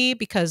cheesy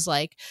because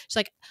like she's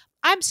like,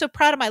 I'm so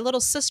proud of my little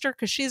sister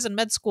because she's in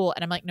med school,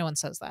 and I'm like, no one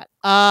says that.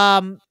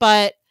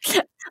 But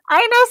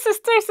I know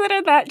sisters that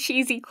are that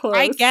cheesy close.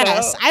 I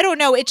guess. So. I don't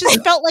know. It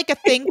just felt like a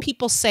thing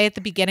people say at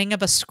the beginning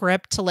of a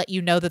script to let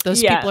you know that those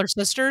people are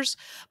sisters.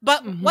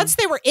 But once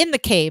they were in the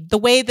cave, the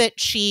way that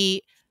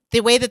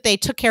they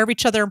took care of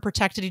each other and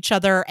protected each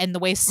other, and the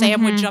way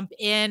Sam would jump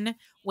in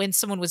when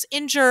someone was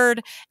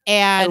injured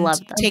and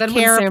take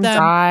care of them.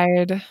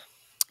 Died.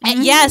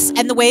 And yes,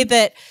 and the way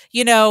that,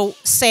 you know,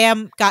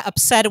 Sam got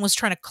upset and was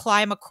trying to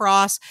climb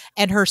across,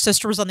 and her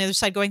sister was on the other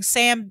side going,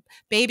 Sam,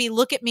 baby,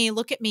 look at me,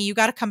 you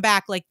got to come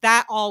back. Like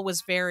that all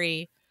was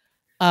very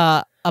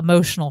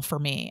emotional for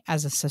me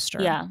as a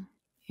sister. Yeah.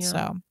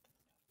 So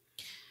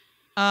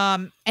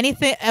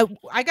anything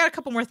I got a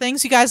couple more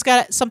things. You guys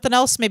got something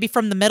else maybe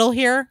from the middle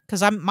here?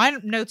 Because my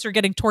notes are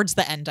getting towards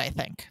the end, I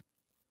think.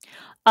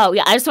 Oh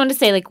yeah, I just wanted to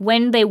say, like,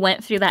 when they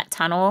went through that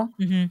tunnel,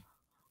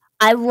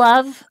 I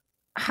love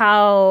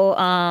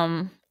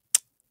how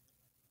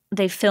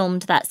they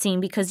filmed that scene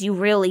because you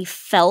really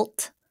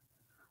felt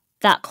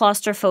that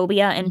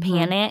claustrophobia and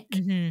panic.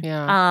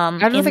 Yeah.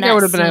 I don't think I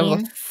would have been able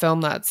to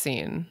film that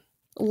scene.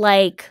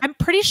 Like, I'm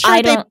pretty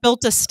sure they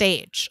built a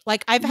stage.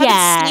 Like,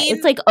 haven't seen.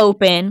 It's like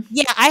open.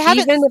 Yeah, I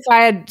haven't. Even if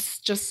I had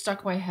just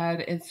stuck my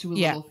head into a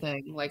little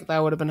thing, like that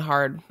would have been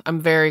hard.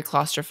 I'm very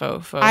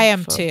claustrophobic. I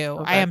am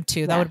too.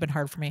 That would have been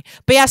hard for me.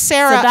 But yeah,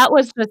 Sarah. So that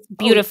was just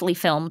beautifully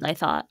filmed, I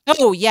thought.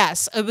 Oh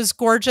yes, it was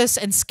gorgeous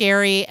and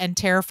scary and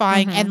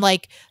terrifying. And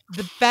like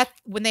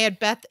when they had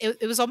Beth,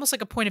 it was almost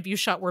like a point of view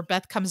shot where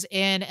Beth comes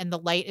in and the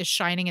light is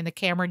shining in the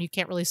camera and you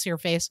can't really see her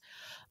face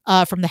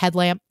from the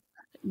headlamp.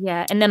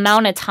 Yeah, and the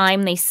amount of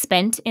time they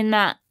spent in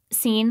that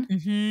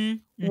scene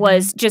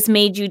was just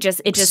made you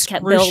just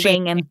kept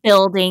building and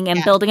building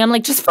and building. I'm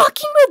like, just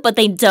fucking move, but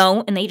they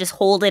don't, and they just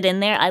hold it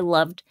in there. I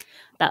loved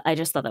that. I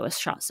just thought that was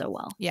shot so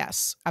well.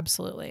 Yes,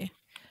 absolutely.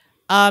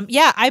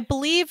 I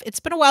believe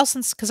it's been a while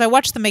since, because I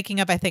watched the making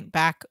of, I think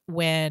back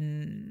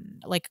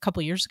when, like a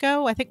couple years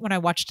ago, I think when I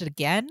watched it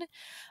again.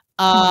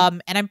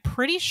 And I'm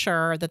pretty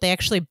sure that they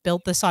actually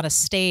built this on a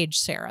stage,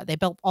 Sarah. They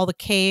built all the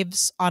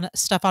caves on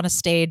stuff on a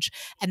stage,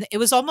 and it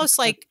was almost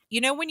like,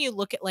 you know, when you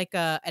look at like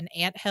an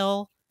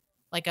anthill,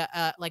 like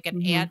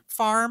an ant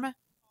farm,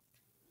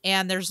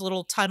 and there's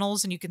little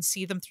tunnels and you can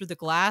see them through the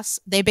glass.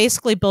 They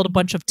basically built a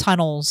bunch of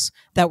tunnels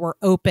that were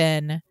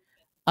open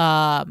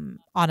on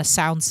a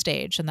sound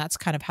stage, and that's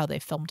kind of how they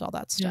filmed all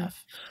that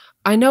stuff. Yeah.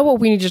 I know what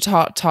we need to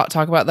talk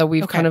about that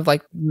we've kind of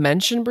like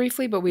mentioned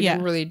briefly, but we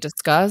didn't really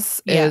discuss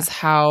is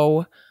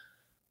how,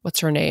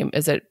 what's her name?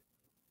 Is it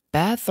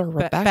Beth or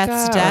Rebecca?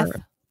 Beth's death.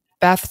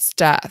 Beth's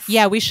death.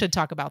 Yeah, we should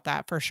talk about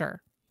that for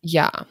sure.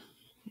 Yeah.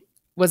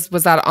 Was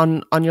that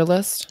on your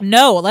list?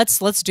 No, let's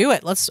do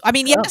it.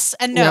 Yes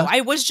and no. Yeah.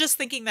 I was just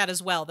thinking that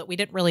as well, that we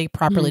didn't really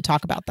properly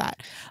talk about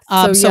that.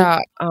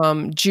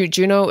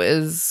 Juno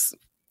is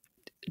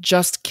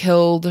just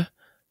killed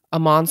a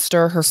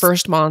monster, her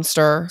first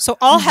monster. So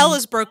all hell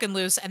is broken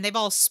loose, and they've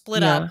all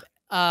split up.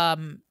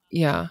 And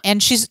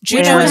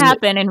Juno would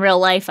happen in real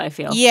life, I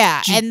feel.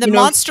 Yeah, and the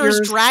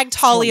monsters dragged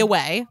Holly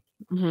away.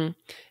 And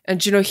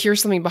Juno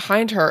hears something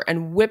behind her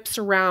and whips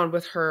around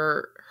with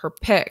her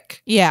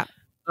pick. Yeah.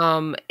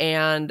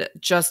 And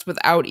just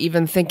without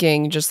even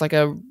thinking, just like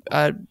a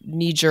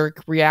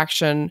knee-jerk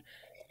reaction,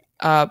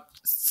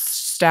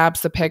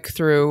 stabs the pick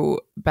through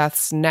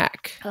Beth's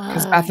neck,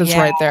 because Beth is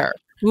right there.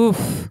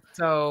 Oof.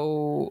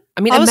 So,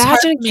 I mean,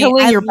 imagine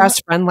killing your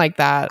best friend like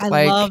that.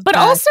 But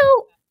also,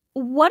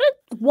 what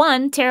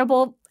a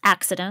terrible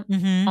accident,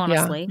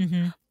 honestly.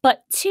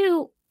 But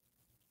two,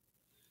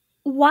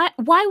 why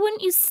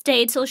wouldn't you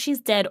stay till she's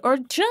dead, or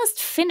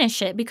just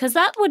finish it? Because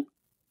I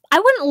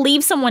wouldn't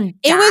leave someone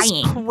dying.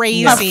 It was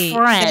crazy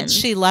that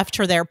she left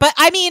her there. But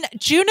I mean,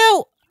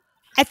 Juno,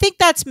 I think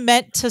that's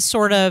meant to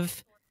sort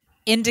of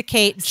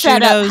indicate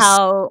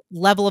Juno's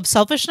level of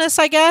selfishness,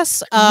 I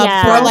guess.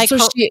 But like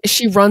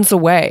she runs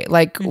away.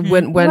 Like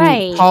when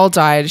Paul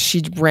died,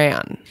 she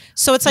ran.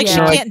 So it's like she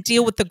can't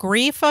deal with the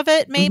grief of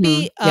it,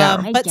 maybe.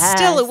 But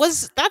still,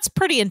 that's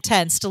pretty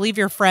intense to leave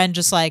your friend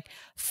just like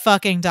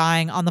fucking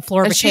dying on the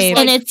floor of a cave.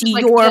 And it's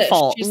your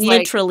fault.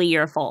 Literally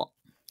your fault.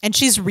 And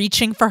she's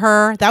reaching for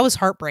her. That was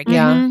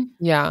heartbreaking.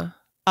 Yeah.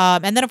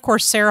 And then of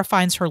course Sarah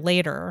finds her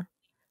later.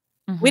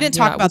 We didn't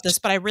talk about this,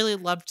 but I really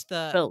loved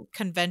the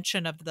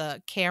convention of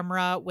the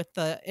camera with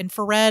the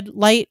infrared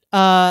light.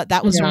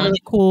 That was a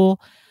really cool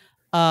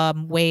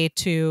way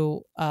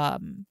to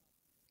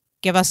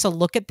give us a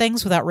look at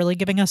things without really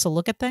giving us a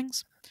look at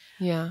things.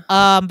 Yeah.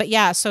 But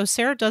yeah, so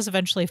Sarah does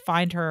eventually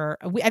find her.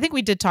 I think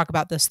we did talk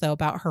about this though,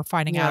 about her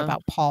finding out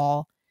about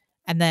Paul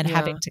and then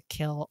having to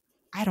kill.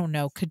 I don't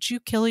know. Could you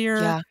kill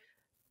your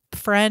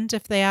friend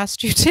if they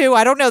asked you to?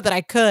 I don't know that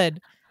I could.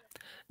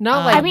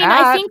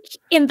 I think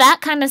in that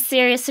kind of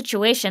serious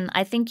situation,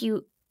 I think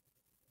you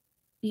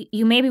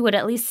maybe would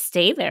at least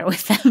stay there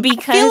with them,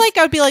 because I feel like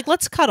I would be like,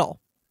 let's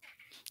cuddle.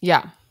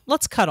 Yeah.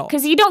 Let's cuddle.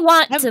 Because you don't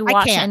want to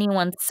watch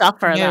anyone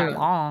suffer that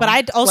long. But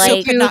I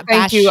also could not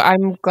bash. Thank you.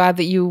 I'm glad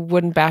that you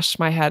wouldn't bash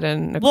my head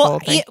in, Nicole. Well,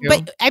 thank you.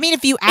 But I mean,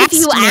 if you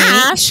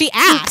asked, she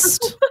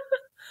asked.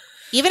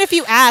 Even if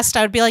you asked,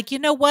 I would be like, you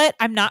know what?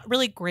 I'm not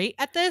really great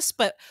at this,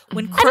 but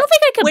when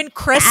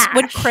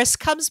Chris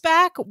comes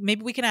back,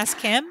 maybe we can ask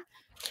him.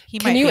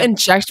 Can you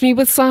inject me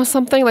with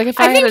something? Like if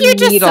I think had you a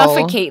just needle.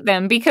 suffocate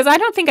them, because I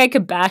don't think I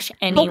could bash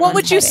anyone. But what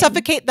would you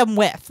suffocate them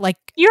with? Like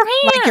your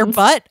hands, like your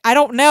butt? I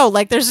don't know.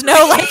 Like there's no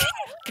like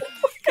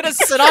gonna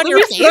sit on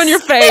your face. Sit on your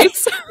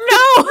face.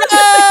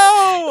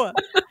 No.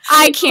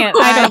 I can't.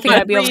 I don't think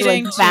I'd be able to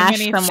like bash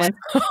someone.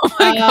 Oh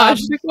my gosh.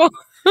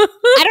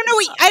 I don't know.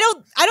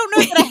 I don't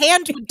know that a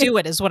hand would do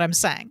it. Is what I'm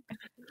saying.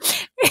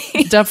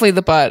 Definitely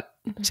the butt.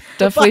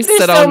 Definitely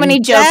sit on. So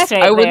many jokes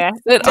right there.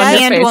 Sit on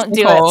your face, won't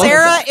do Nicole. it.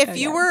 Sarah,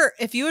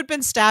 if you had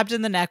been stabbed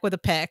in the neck with a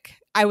pick,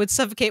 I would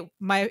suffocate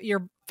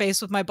your face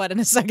with my butt in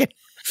a second.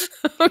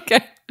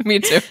 Okay, me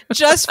too.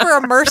 Just for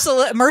a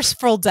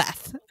merciful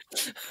death.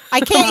 I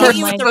can't hit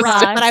you with the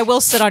rod, but I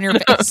will sit on your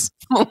face.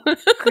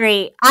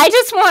 Great. I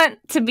just want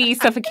to be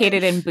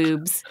suffocated in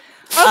boobs.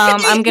 Okay,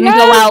 I'm gonna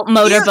go out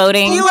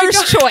motorboating.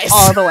 Dealer's choice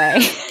all the way.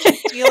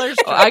 Dealer's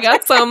choice. I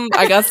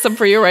got some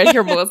for you right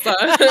here, Melissa.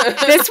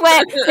 This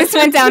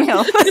went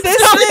downhill.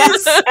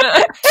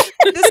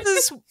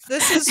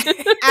 This is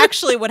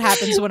actually what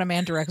happens when a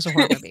man directs a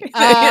horror movie.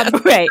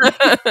 Right.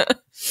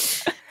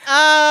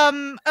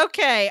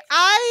 Okay.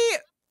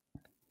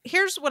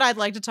 Here's what I'd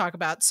like to talk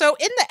about. So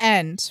in the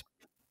end,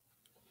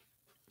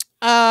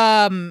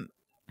 one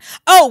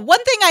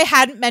thing I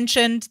hadn't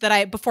mentioned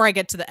before I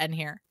get to the end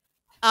here,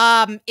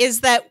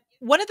 is that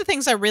one of the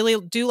things I really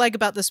do like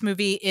about this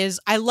movie is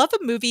I love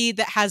a movie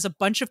that has a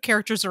bunch of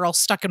characters that are all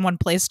stuck in one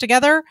place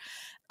together.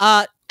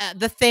 The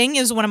Thing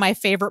is one of my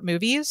favorite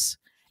movies,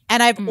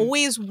 and I've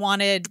always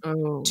wanted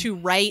to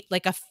write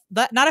like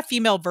not a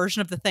female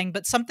version of The Thing,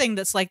 but something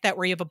that's like that,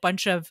 where you have a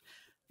bunch of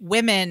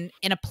women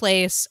in a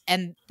place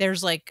and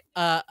there's like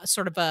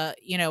sort of a,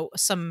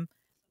 some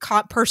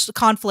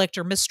conflict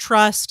or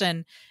mistrust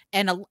and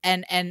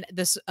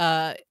this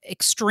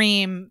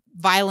extreme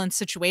violent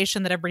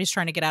situation that everybody's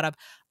trying to get out of.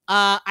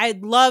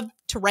 I'd love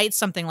to write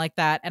something like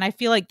that, and I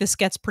feel like this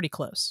gets pretty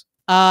close.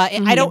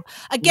 I don't.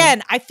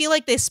 Again, I feel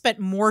like they spent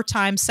more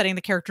time setting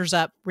the characters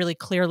up really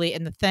clearly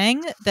in The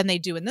Thing than they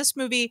do in this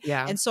movie.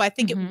 Yeah, and so I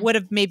think it would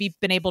have maybe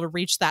been able to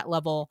reach that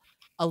level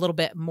a little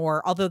bit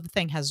more. Although The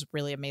Thing has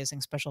really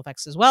amazing special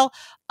effects as well,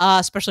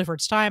 especially for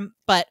its time.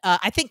 But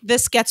I think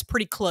this gets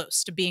pretty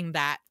close to being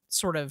that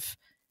sort of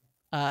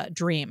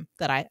dream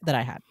that I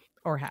had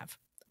or have.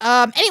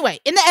 Anyway,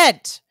 in the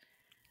end,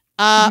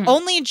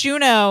 only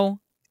Juno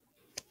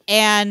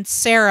and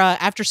Sarah,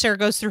 after Sarah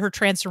goes through her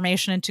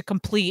transformation into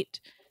complete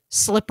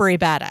slippery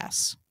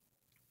badass,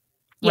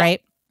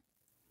 right?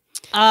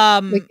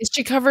 Is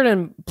she covered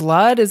in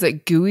blood? Is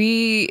it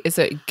gooey? Is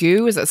it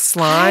goo? Is it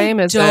slime?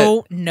 I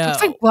don't know.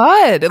 It's like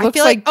blood. It looks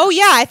like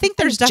I think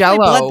there's definitely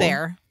Jell-O. blood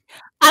there.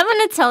 I'm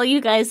going to tell you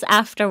guys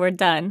after we're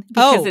done,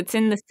 because it's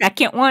in the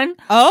second one.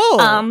 But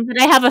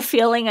I have a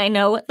feeling I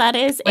know what that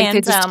is. Like,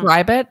 they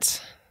describe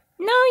it?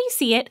 No, you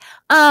see it.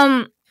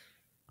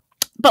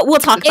 But we'll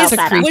talk about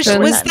that.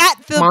 Was that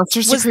the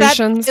monster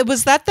secretions?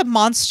 Was that the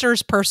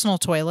monster's personal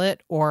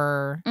toilet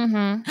or? Ew.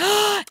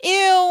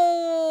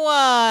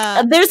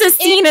 There's a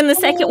scene in the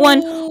second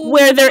one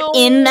where they're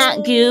in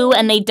that goo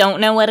and they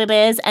don't know what it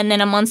is, and then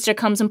a monster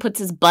comes and puts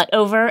his butt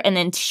over and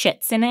then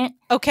shits in it.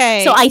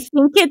 Okay. So I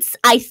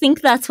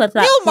think that's what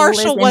that. Neil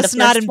Marshall was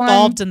not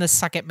involved in the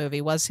second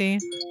movie, was he?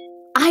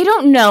 I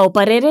don't know,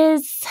 but it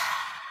is.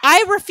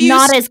 I refuse.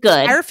 Not as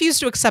good. I refuse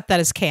to accept that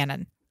as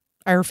canon.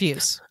 I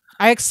refuse.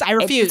 I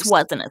refuse. It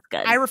wasn't as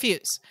good. I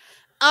refuse.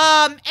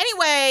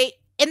 Anyway,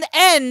 in the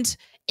end,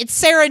 it's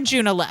Sarah and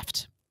Juno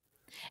left.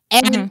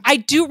 And I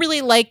do really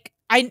like,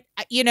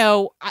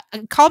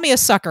 call me a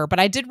sucker, but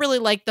I did really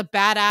like the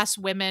badass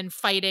women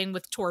fighting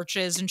with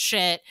torches and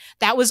shit.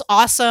 That was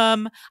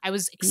awesome. I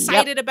was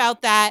excited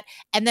about that.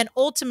 And then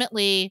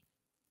ultimately,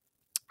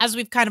 as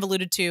we've kind of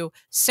alluded to,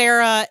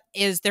 Sarah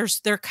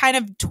they're kind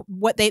of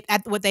what they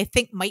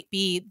think might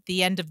be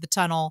the end of the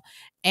tunnel.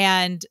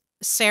 And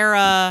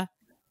Sarah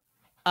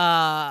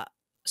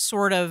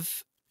sort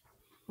of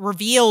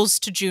reveals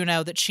to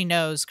Juno that she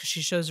knows, because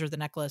she shows her the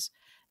necklace,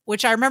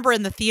 which I remember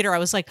in the theater I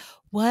was like,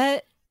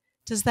 what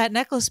does that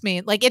necklace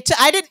mean? Like,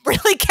 I didn't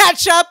really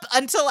catch up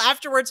until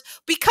afterwards,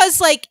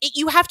 because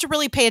you have to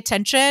really pay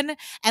attention,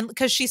 and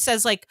because she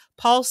says like,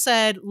 Paul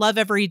said love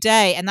every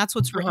day, and that's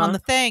what's written on the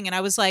thing, and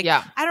I was like,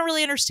 I don't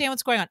really understand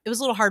what's going on. It was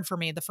a little hard for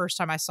me the first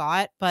time I saw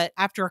it, but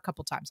after a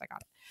couple times I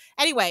got it.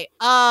 Anyway,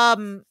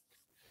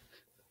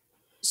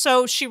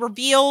 so she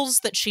reveals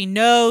that she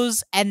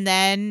knows, and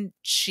then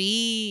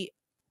she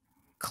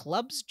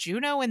clubs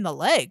Juno in the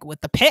leg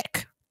with the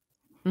pick.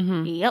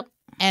 Yep.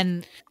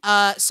 And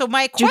so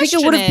my question is, do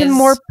you think it would have been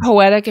more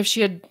poetic if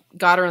she had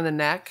got her in the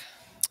neck?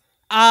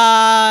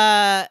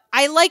 I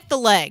like the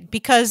leg,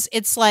 because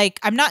it's like,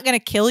 I'm not going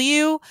to kill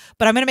you,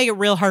 but I'm going to make it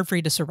real hard for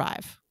you to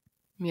survive.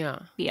 Yeah.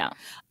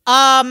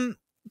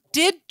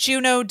 Did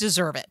Juno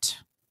deserve it?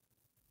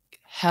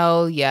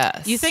 Hell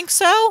yes. You think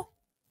so?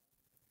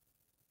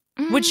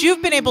 Would you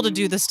have been able to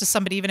do this to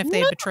somebody even if they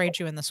had betrayed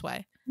you in this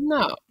way?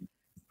 No.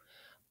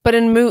 But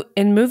in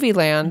movie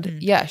land,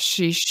 yes,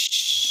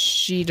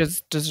 she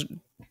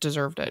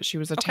deserved it. She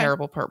was a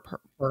terrible person.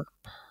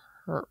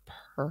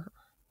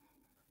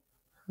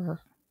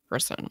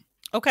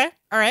 Okay.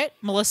 All right.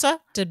 Melissa,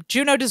 did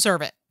Juno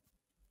deserve it?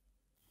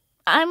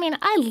 I mean,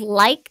 I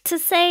like to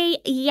say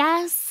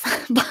yes,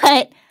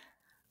 but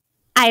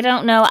I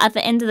don't know. At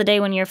the end of the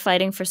day, when you're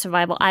fighting for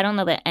survival, I don't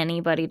know that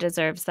anybody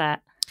deserves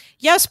that.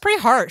 Yeah, it's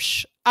pretty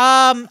harsh.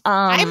 I'm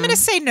going to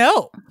say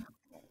no.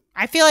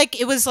 I feel like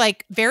it was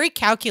like very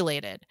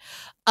calculated.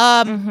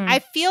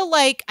 I feel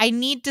like I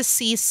need to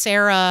see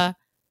Sarah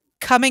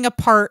coming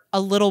apart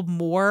a little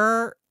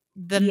more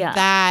than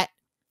that,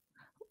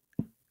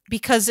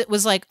 because it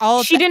was like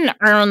she didn't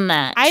earn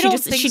that. She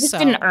just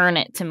didn't earn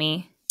it to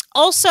me.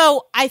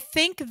 Also, I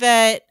think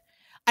that,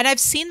 and I've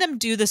seen them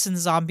do this in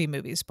zombie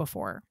movies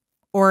before,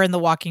 or in The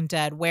Walking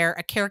Dead, where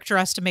a character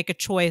has to make a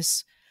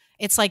choice.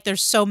 It's like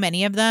there's so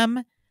many of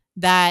them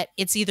that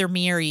it's either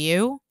me or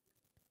you.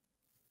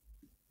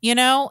 You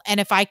know,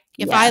 and if I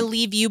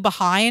leave you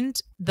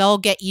behind, they'll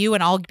get you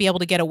and I'll be able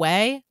to get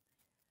away.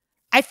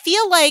 I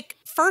feel like,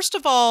 first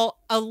of all,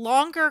 a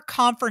longer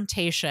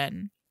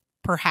confrontation,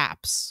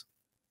 perhaps,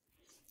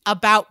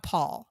 about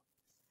Paul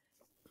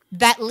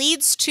that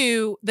leads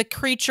to the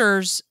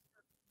creatures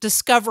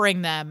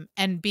discovering them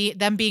and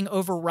them being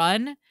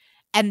overrun,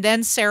 and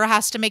then Sarah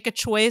has to make a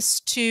choice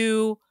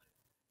to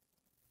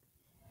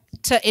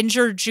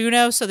injure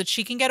Juno so that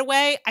she can get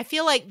away. I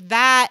feel like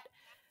that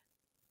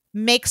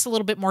makes a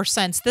little bit more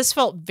sense. This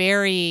felt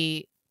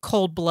very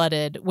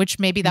cold-blooded, which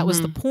maybe that was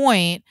the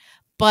point,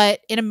 but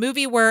in a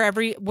movie where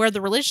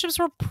the relationships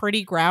were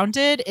pretty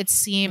grounded, it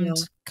seemed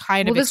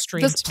kind of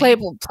extreme. This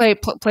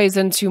plays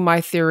into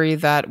my theory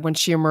that when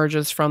she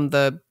emerges from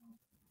the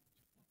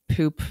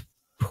poop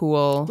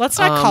pool, let's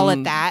not call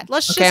it that.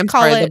 Let's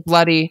call it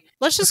the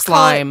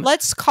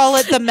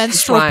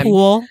menstrual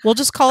pool. We'll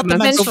just call it the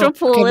menstrual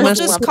pool. We'll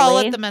just call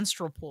it the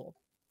menstrual pool.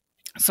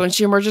 So when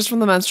she emerges from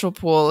the menstrual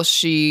pool,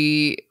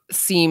 she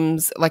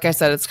seems, like I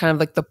said, it's kind of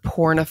like the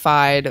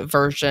pornified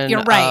version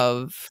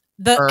of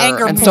the her.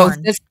 Anger and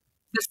porn. So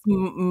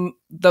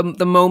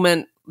the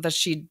moment that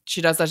she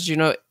does that,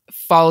 Juno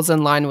falls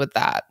in line with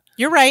that.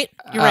 You're right.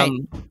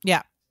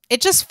 Yeah.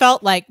 It just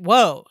felt like,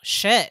 whoa,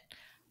 shit.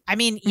 I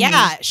mean,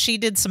 she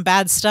did some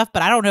bad stuff,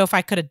 but I don't know if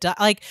I could have done,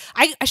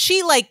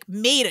 she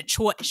made a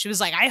choice. She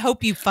was like, I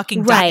hope you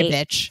fucking die,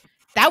 bitch.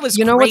 That was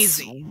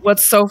crazy.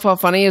 What's so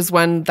funny is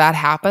when that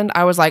happened,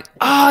 I was like,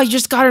 oh, you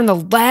just got her in the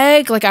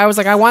leg?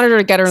 I wanted her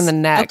to get her in the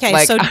neck.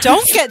 Okay, so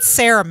don't get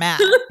Sarah mad,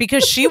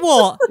 because she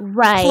will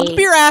flip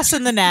your ass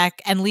in the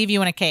neck and leave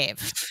you in a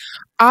cave.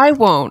 I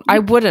won't. I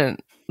wouldn't.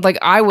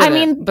 I wouldn't. I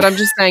mean, but I'm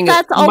just saying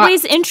that's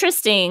always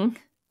interesting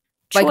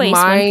choice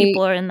when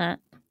people are in that.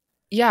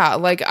 Yeah,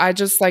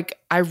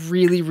 I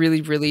really,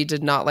 really, really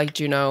did not like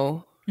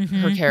Juno.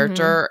 Her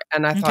character,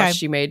 and I thought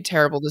she made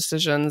terrible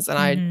decisions, and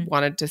I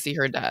wanted to see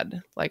her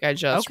dead. I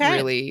just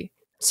really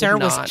Sarah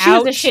was out. She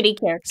was a shitty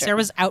character. Sarah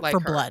was out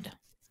for blood.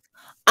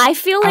 I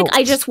feel like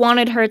I just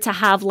wanted her to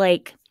have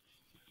an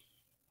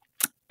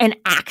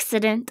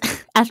accident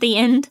at the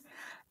end,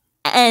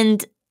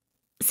 and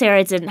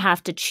Sarah didn't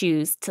have to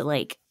choose to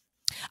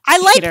I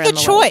like the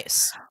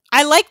choice.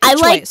 I like the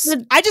choice.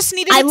 I just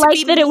needed it to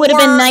be that it would have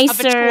been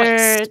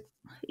nicer.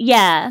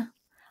 Yeah,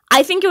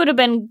 I think it would have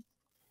been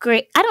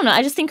great. I don't know.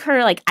 I just think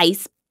her I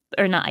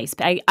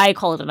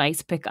call it an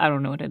ice pick. I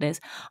don't know what it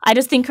is. I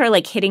just think her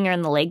hitting her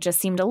in the leg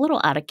just seemed a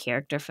little out of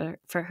character for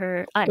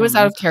her. It was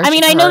out of character. I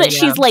mean, I know that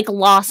she's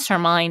lost her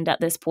mind at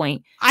this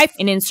point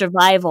in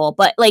survival,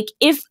 but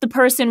if the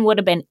person would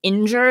have been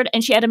injured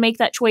and she had to make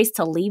that choice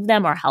to leave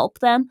them or help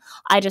them,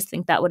 I just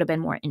think that would have been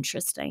more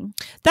interesting.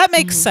 That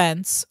makes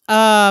sense.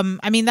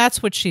 I mean,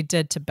 that's what she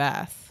did to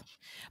Beth,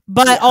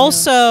 but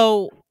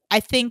also I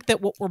think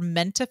that what we're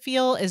meant to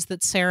feel is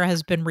that Sarah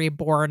has been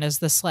reborn as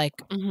this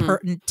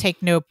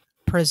take no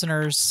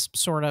prisoners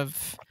sort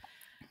of,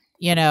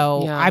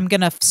 I'm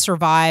going to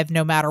survive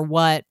no matter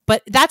what.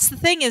 But that's the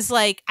thing is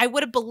I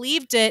would have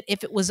believed it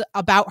if it was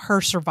about her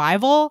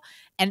survival,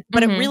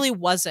 but it really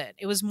wasn't.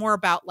 It was more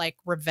about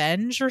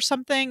revenge or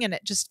something, and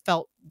it just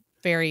felt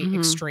very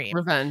extreme.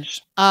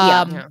 Revenge.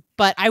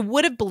 But I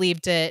would have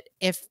believed it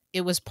if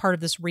it was part of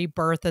this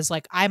rebirth as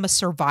I'm a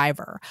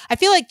survivor. I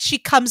feel like she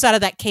comes out of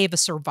that cave a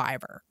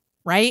survivor,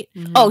 right?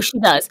 Oh, she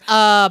does.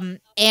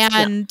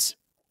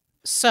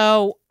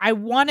 So I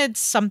wanted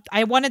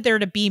there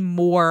to be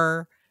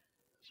more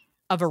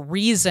of a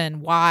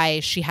reason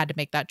why she had to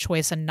make that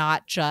choice, and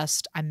not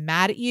just, I'm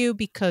mad at you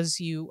because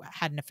you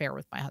had an affair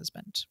with my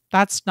husband.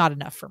 That's not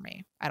enough for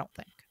me, I don't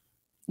think.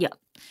 Yeah.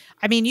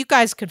 I mean, you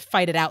guys could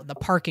fight it out in the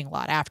parking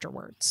lot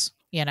afterwards,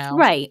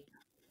 Right.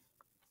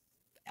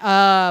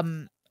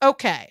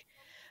 Okay.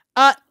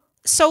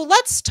 So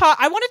let's talk.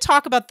 I want to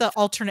talk about the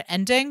alternate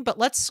ending, but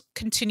let's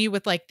continue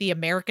with the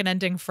American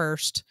ending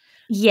first.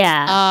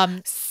 Yeah.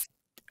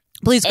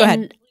 Please go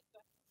ahead.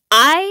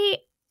 I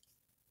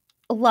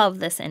love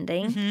this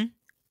ending,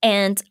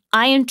 and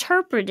I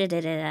interpreted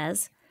it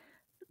as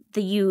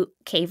the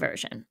UK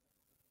version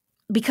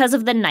because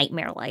of the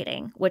nightmare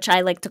lighting, which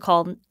I like to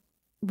call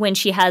when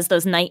she has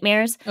those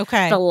nightmares.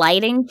 Okay. The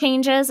lighting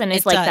changes and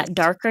it's that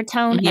darker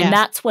tone, and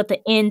that's what the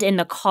end in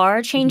the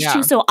car changed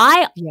to. So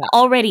I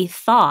already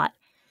thought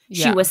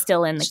she was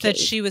still in the cave. That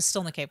she was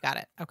still in the cave. Got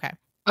it. Okay.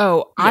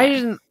 Oh,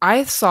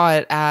 I saw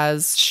it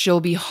as she'll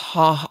be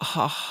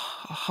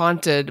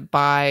haunted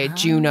by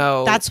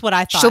Juno. That's what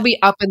I thought. She'll be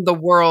up in the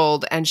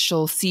world and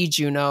she'll see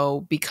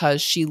Juno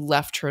because she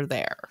left her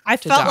there. I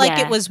felt like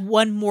it was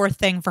one more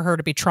thing for her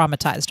to be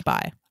traumatized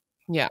by.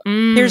 Yeah.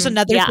 Here's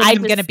another thing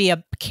I'm going to be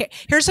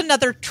here's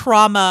another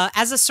trauma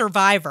as a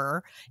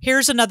survivor.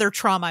 Here's another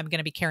trauma I'm going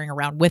to be carrying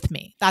around with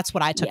me. That's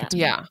what I took it to.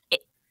 Yeah.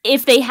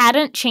 If they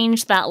hadn't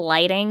changed that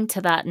lighting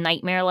to that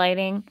nightmare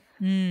lighting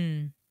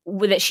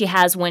that she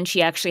has when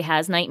she actually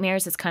has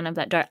nightmares, it's kind of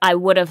that dark. I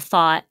would have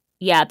thought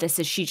yeah,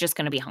 she's just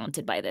going to be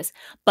haunted by this.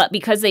 But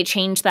because they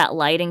changed that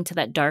lighting to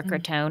that darker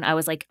tone, I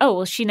was like, oh,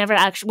 well, she never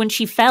actually, when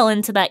she fell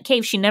into that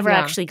cave, she never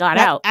actually got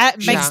out. That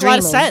makes a lot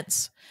of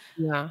sense.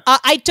 Yeah.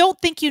 I don't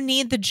think you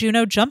need the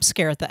Juno jump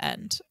scare at the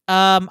end.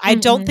 I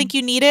don't think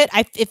you need it.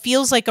 It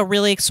feels like a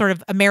really sort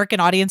of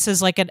American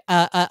audiences, like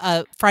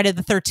a Friday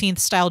the 13th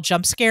style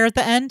jump scare at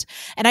the end.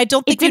 And I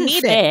don't think you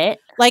need it.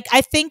 Like,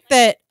 I think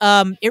that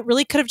it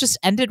really could have just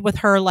ended with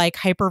her like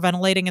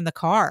hyperventilating in the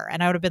car.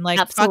 And I would have been like,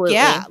 absolutely. fuck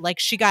yeah. Like,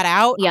 she got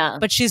out,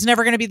 but she's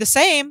never going to be the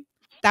same.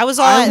 That was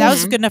that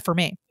was good enough for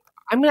me.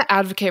 I'm going to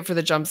advocate for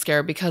the jump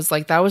scare because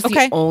like that was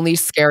the only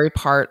scary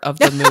part of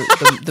the movie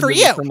the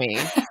movie for me.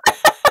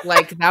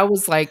 Like that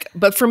was like,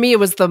 but for me it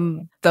was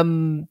the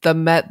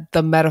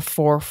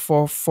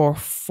metaphorical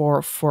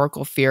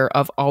fear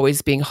of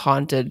always being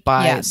haunted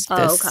by this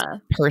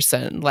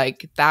person.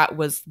 Like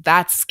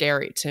that's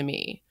scary to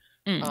me.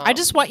 I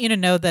just want you to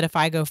know that if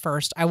I go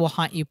first, I will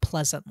haunt you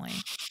pleasantly.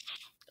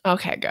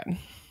 Okay, good.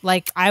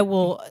 Like I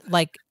will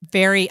I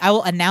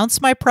will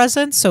announce my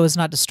presence so as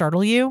not to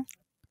startle you,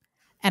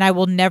 and I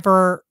will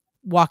never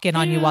walk in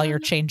on you while you're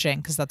changing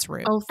because that's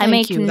rude. I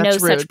make no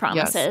such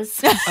promises.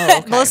 Yes. Oh,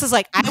 okay. Melissa's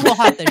like, I will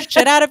haunt the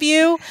shit out of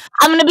you.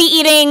 I'm gonna be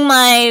eating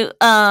my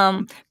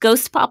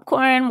ghost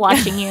popcorn,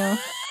 watching you.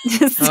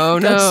 Oh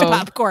no, ghost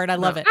popcorn! I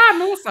love it.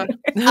 Melissa.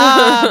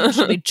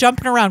 She'll be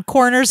jumping around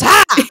corners.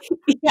 Ha!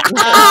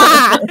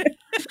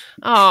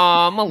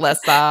 Oh,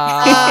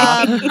 Melissa.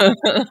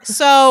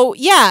 So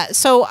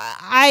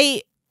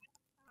I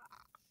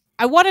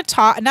want to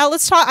talk now.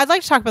 Let's talk. I'd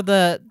like to talk about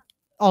the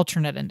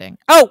alternate ending.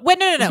 Oh, wait,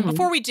 no. Mm-hmm.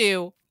 Before we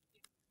do,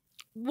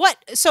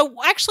 so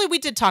actually we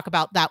did talk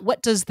about that.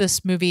 What does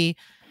this movie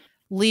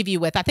leave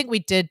you with? I think we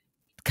did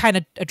kind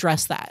of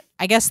address that.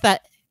 I guess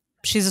that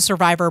she's a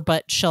survivor,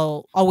 but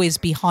she'll always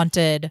be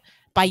haunted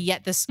by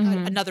yet this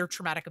another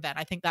traumatic event.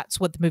 I think that's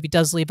what the movie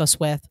does leave us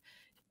with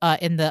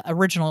in the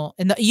original,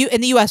 in the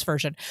US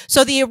version.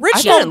 So the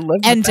original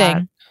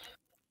ending,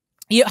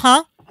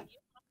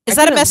 is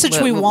that a message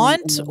we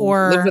want,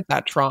 or live with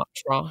that trauma?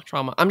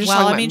 I'm just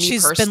well, I mean,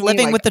 she's been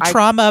living with the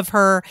trauma of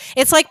her.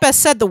 It's like Beth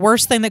said, the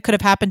worst thing that could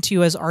have happened to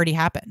you has already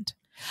happened.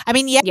 I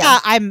mean,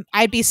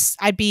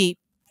 I'd be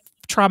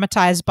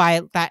traumatized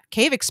by that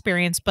cave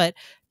experience, but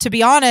to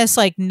be honest,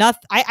 like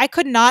nothing. I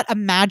could not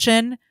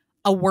imagine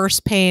a worse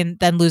pain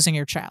than losing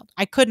your child.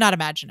 I could not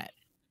imagine it.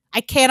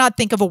 I cannot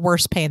think of a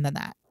worse pain than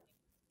that.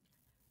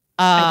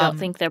 I don't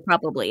think there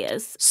probably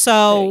is.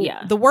 So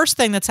the worst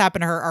thing that's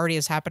happened to her already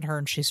has happened to her,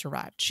 and she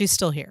survived. She's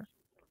still here.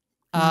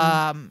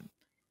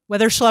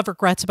 Whether she'll have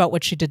regrets about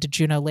what she did to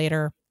Juno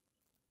later,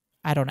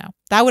 I don't know.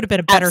 That would have been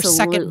a better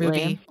second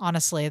movie,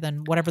 honestly,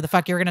 than whatever the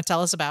fuck you're going to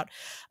tell us about.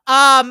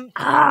 But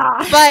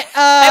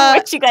I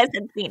wish you guys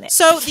had seen it.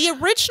 So the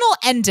original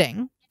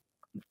ending,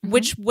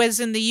 which was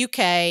in the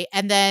UK,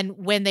 and then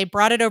when they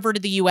brought it over to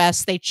the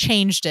US, they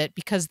changed it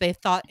because they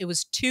thought it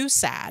was too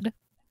sad.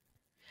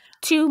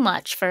 Too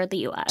much for the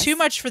US. Too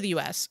much for the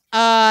US.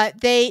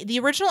 The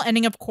original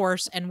ending, of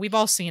course, and we've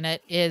all seen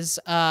it, is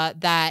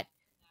that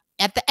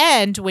at the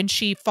end, when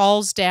she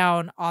falls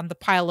down on the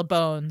pile of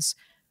bones,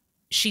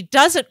 she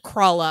doesn't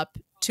crawl up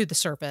to the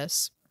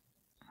surface.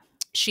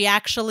 She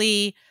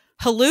actually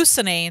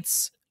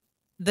hallucinates.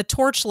 The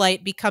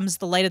torchlight becomes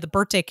the light of the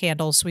birthday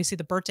candles. So we see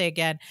the birthday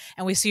again,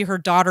 and we see her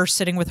daughter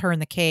sitting with her in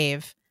the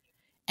cave.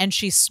 And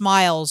she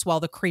smiles while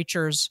the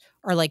creatures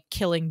are like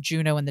killing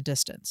Juno in the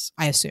distance,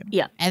 I assume.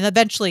 Yeah. And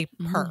eventually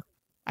her,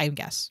 I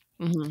guess.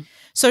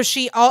 So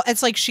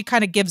it's like she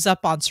kind of gives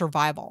up on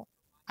survival,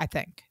 I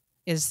think,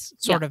 is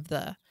sort of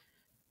the,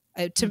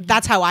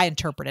 that's how I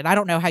interpret it. I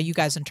don't know how you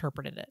guys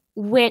interpreted it.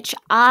 Which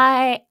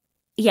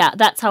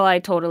that's how I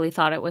totally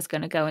thought it was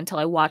going to go until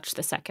I watched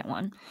the second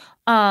one.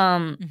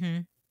 But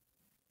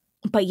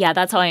yeah,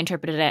 that's how I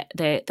interpreted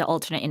it. The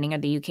alternate ending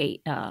of the UK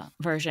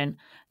version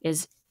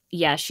is,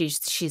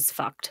 she's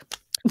fucked.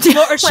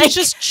 Or she's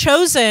just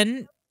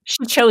chosen.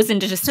 She's chosen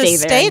to just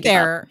stay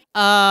there.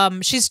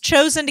 She's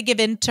chosen to give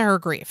in to her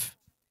grief.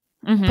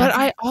 But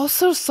I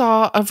also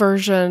saw a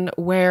version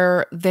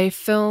where they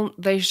show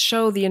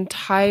the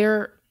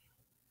entire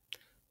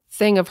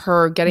thing of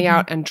her getting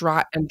out and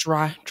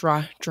driving,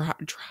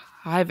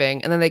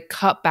 and then they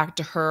cut back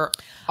to her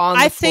on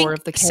the floor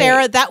of the cave.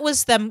 Sarah, that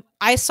was them.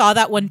 I saw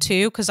that one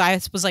too because I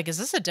was like, "Is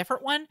this a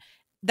different one?"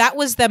 That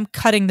was them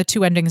cutting the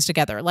two endings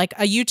together. Like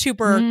a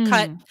YouTuber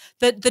cut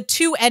the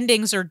two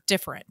endings are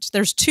different.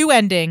 There's two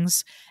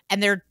endings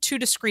and they're two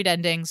discrete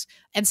endings,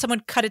 and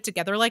someone cut it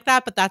together like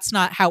that, but that's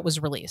not how it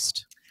was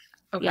released.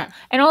 Okay. Yeah.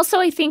 And also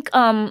I think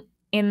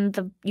in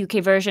the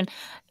UK version,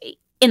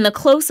 in the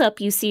close-up,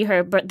 you see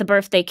the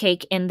birthday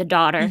cake and the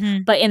daughter.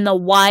 But in the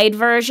wide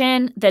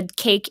version, the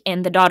cake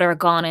and the daughter are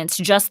gone, and it's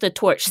just the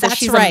torch. So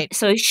that's right.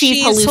 So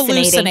she's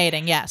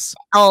hallucinating. Yes.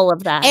 All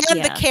of that.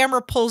 And the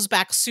camera pulls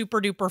back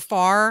super duper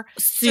far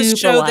to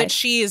show that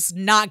she is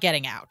not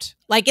getting out.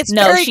 Like, it's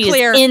very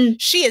clear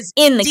she is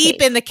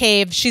deep in the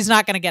cave. She's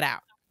not going to get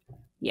out.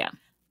 Yeah.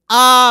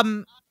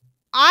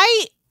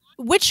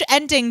 Which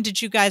ending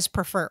did you guys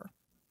prefer?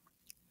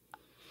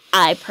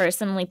 I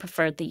personally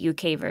preferred the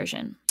UK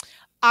version.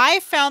 I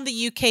found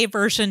the UK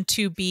version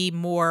to be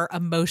more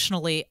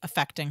emotionally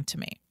affecting to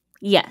me.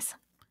 Yes.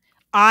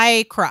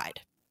 I cried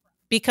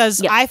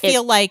because I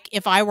feel like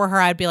if I were her,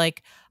 I'd be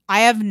like,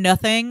 I have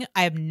nothing.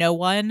 I have no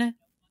one.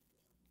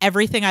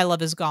 Everything I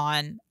love is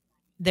gone.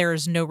 There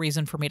is no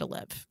reason for me to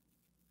live.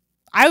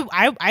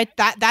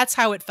 That's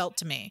how it felt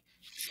to me.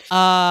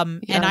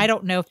 And I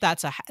don't know if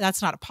that's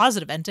not a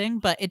positive ending,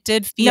 but it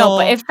did feel. No,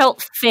 but it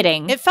felt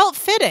fitting. It felt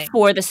fitting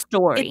for the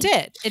story. It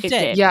did.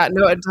 Yeah,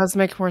 no, it does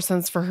make more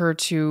sense for her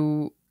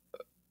to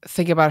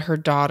think about her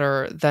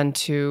daughter than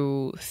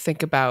to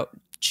think about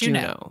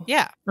Juno.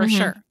 Yeah, for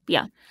sure.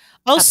 Yeah.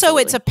 Also,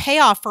 absolutely. It's a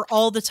payoff for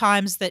all the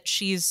times that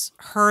she's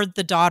heard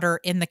the daughter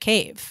in the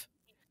cave.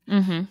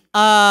 Mm-hmm.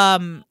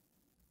 I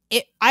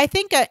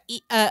think I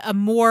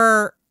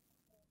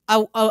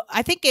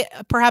think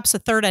perhaps a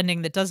third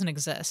ending that doesn't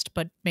exist,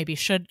 but maybe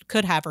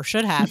could have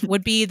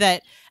would be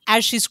that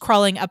as she's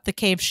crawling up the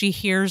cave, she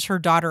hears her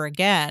daughter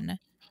again,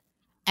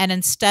 and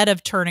instead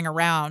of turning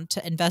around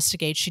to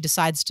investigate, she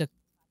decides to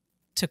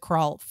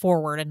crawl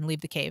forward and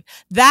leave the cave.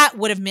 That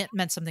would have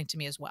meant something to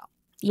me as well.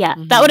 Yeah,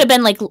 that would have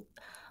been like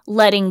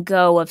letting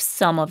go of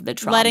some of the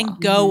trauma, letting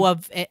go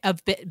of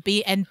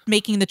and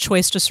making the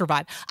choice to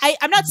survive.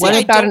 I'm not saying.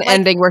 What about an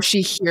ending where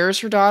she hears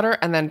her daughter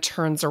and then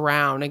turns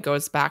around and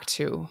goes back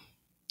in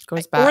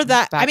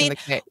the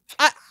cave?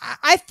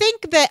 I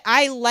think that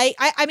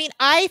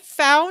I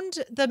found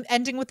the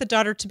ending with the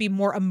daughter to be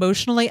more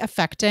emotionally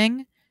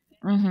affecting.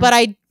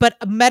 But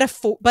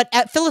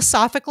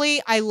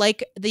philosophically, I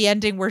like the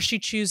ending where she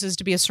chooses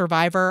to be a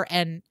survivor,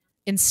 and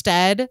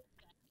instead,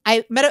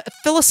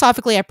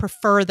 philosophically, I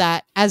prefer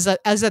that as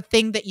a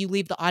thing that you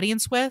leave the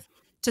audience with,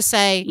 to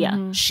say,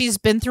 she's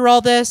been through all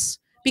this,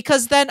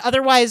 because then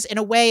otherwise, in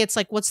a way, it's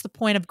like, what's the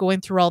point of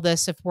going through all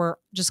this if we're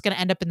just going to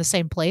end up in the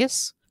same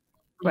place?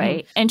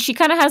 Right. And she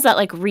kind of has that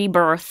like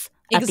rebirth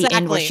at the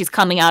end where she's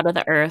coming out of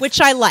the earth,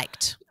 which I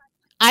liked.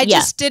 I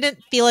just didn't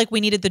feel like we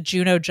needed the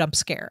Juno jump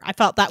scare. I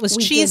felt that was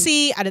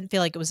cheesy. I didn't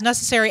feel like it was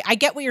necessary. I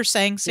get what you're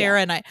saying,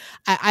 Sarah, and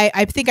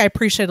I think I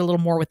appreciate it a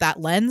little more with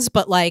that lens.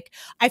 But like,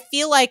 I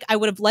feel like I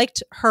would have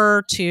liked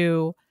her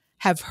to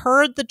have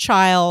heard the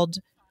child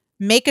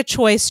make a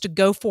choice to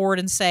go forward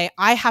and say,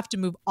 I have to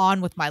move on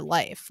with my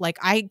life. Like,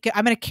 I'm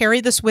going to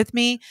carry this with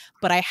me,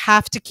 but I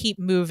have to keep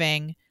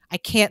moving. I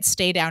can't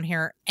stay down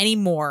here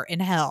anymore in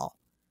hell.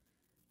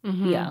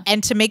 Yeah.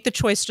 And to make the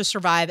choice to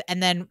survive,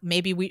 and then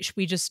maybe we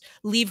just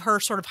leave her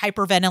sort of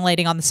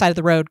hyperventilating on the side of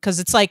the road, because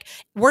it's like,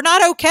 we're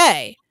not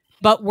okay,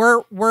 but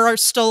we're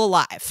still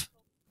alive.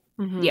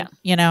 Yeah.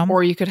 You know?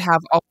 Or you could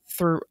have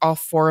all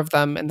four of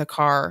them in the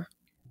car,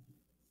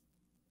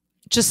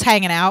 just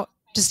hanging out,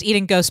 just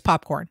eating ghost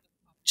popcorn.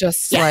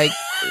 Just like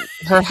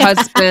her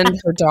husband,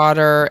 her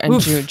daughter, and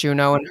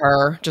Juno and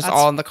her, just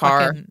all in the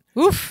car.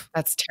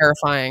 That's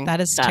terrifying. That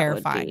is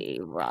terrifying. Would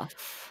be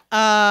rough.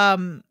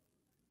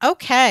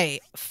 Okay.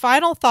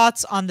 Final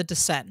thoughts on The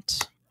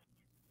Descent,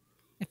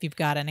 if you've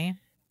got any.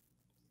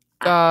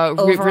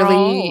 Overall,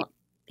 really.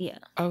 Yeah.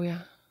 Oh yeah.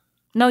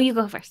 No, you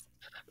go first.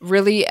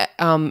 Really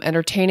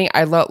entertaining.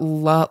 I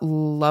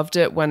loved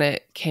it when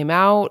it came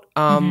out.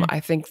 I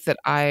think that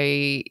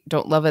I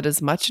don't love it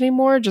as much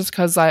anymore, just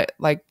because I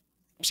like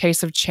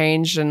tastes have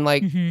changed, and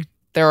like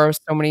there are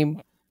so many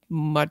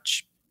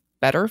much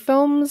better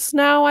films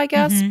now, I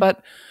guess.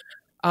 But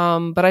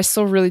I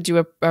still really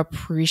do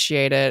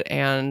appreciate it,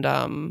 and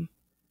I'm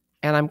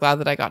glad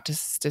that I got to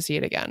see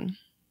it again.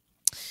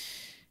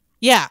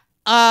 Yeah.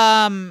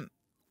 You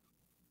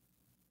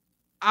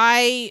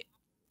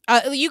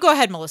go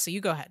ahead, Melissa.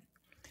 You go ahead.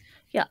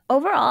 Yeah.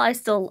 Overall, I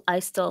still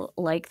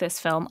like this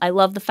film. I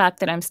love the fact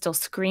that I'm still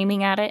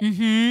screaming at it.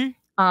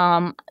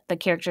 The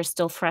characters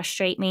still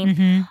frustrate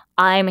me.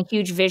 I'm a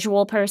huge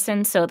visual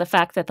person, so the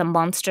fact that the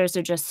monsters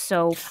are just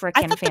so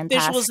freaking fantastic. The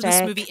visuals of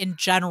this movie in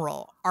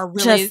general are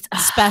really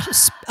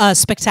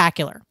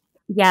spectacular.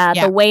 Yeah,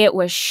 the way it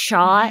was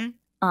shot,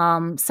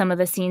 some of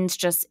the scenes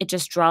it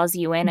just draws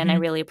you in, and I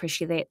really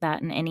appreciate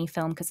that in any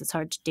film because it's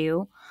hard to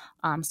do.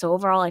 So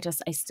overall, I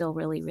still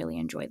really, really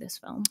enjoy this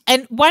film.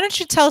 And why don't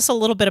you tell us a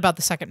little bit about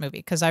the second movie?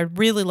 Because I'd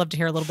really love to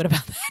hear a little bit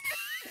about that.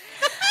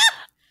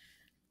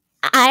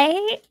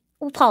 I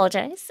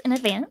apologize in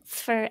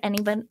advance for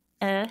anyone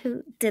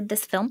who did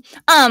this film.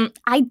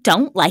 I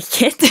don't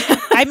like it.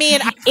 I mean,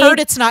 I've heard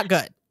it's not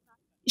good.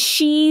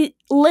 She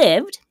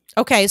lived.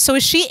 Okay, so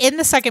is she in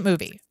the second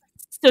movie?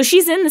 So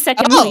she's in the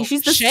second movie.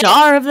 She's the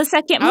star of the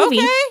second movie.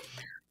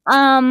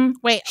 Okay.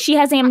 Wait. She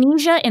has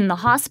amnesia in the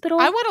hospital.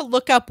 I want to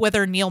look up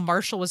whether Neil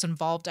Marshall was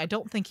involved. I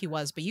don't think he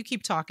was, but you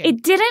keep talking.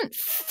 It didn't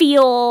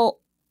feel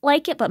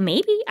like it, but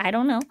maybe. I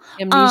don't know.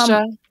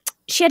 Amnesia.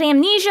 She had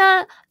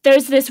amnesia.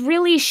 There's this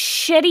really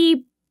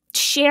shitty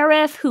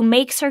sheriff who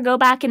makes her go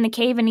back in the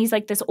cave, and he's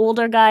like this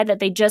older guy that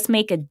they just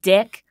make a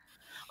dick.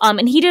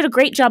 And he did a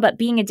great job at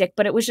being a dick,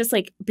 but it was just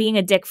like being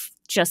a dick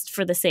just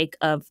for the sake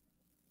of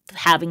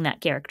having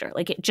that character.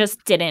 Like, it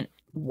just didn't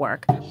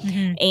work.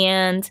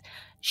 And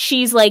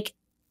she's like,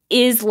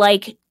 is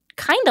like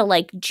kind of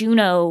like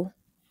Juno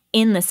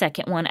in the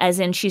second one, as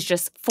in she's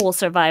just full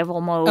survival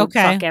mode,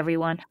 fuck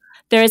everyone.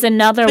 There's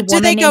another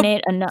woman in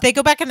it. They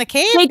go back in the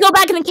cave? They go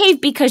back in the cave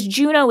because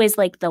Juno is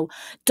like the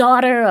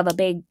daughter of a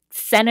big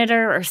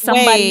senator or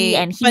somebody,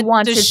 and he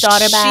wants his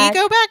daughter back. Does she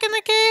go back in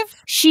the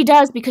cave? She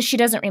does, because she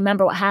doesn't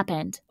remember what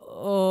happened.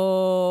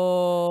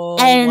 Oh,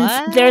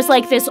 and there's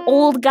like this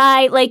old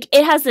guy, like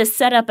it has this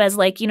setup as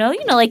like, you know,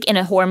 like in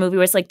a horror movie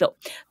where it's like the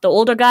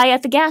older guy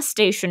at the gas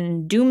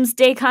station,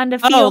 doomsday kind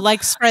of feel. Oh,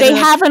 like they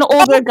have an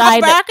older guy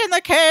back in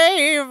the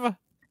cave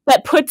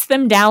that puts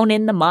them down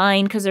in the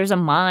mine, because there's a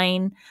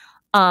mine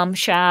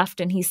shaft,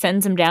 and he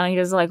sends him down. He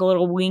does like a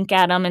little wink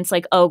at him, and it's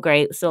like, oh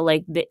great, so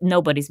like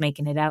nobody's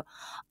making it out.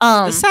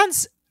 This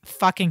sounds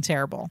fucking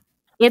terrible.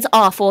 It's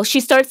awful. She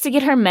starts to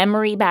get her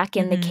memory back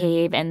in the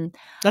cave, and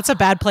that's a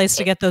bad place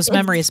to get those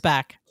memories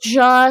back.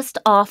 Just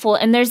awful.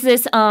 And there's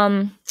this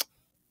the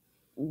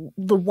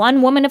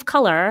one woman of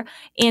color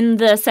in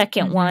the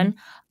second one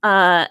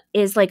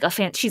is like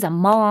she's a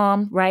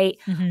mom, right?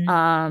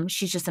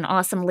 She's just an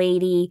awesome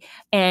lady,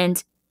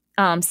 and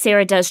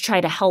Sarah does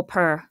try to help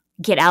her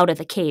get out of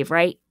the cave,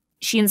 right?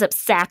 She ends up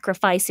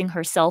sacrificing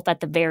herself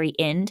at the very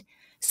end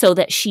so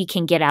that she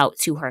can get out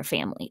to her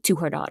family, to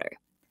her daughter.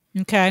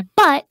 Okay.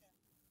 But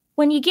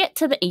when you get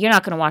to you're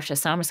not going to watch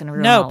this, so I'm just going to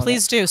ruin No, all of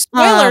please it. do.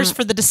 Spoilers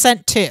for The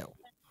Descent 2.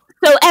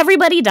 So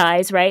everybody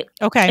dies, right?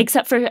 Okay.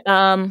 Except for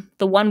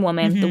the one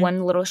woman, the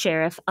one little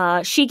sheriff.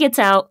 She gets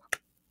out.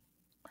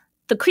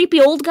 The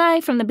creepy old guy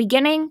from the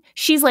beginning,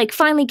 she's like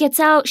finally gets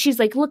out. She's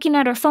like looking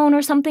at her phone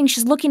or something.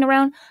 She's looking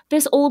around.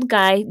 This old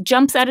guy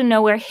jumps out of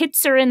nowhere,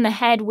 hits her in the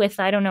head with,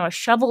 I don't know, a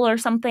shovel or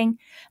something,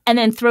 and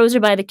then throws her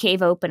by the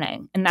cave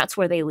opening. And that's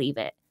where they leave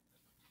it.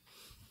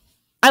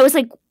 I was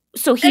like,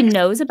 so he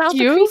knows about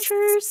the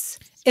creatures?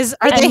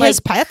 Are they his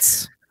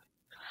pets?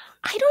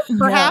 I don't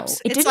know.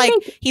 Perhaps it's like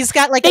he's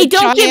got like they a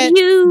don't giant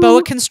give you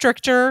boa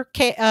constrictor.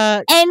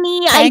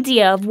 Any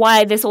idea of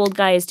why this old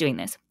guy is doing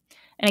this?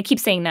 And I keep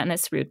saying that, and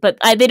that's rude. But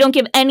they don't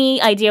give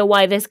any idea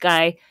why this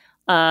guy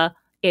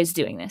is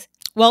doing this.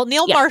 Well,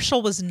 Neil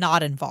Marshall was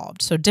not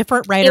involved, so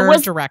different writer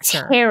and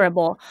director.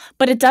 Terrible,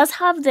 but it does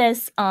have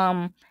this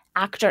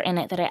actor in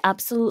it that I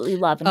absolutely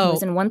love, and he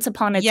was in Once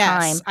Upon a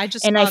Time. I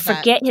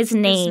forget his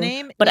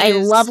name, but I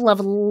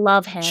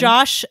love him.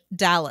 Josh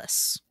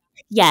Dallas.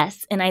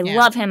 Yes, and I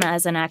love him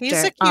as an actor.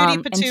 He's a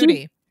cutie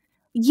patootie.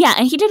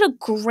 And he did a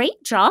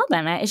great job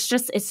in it. It's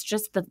just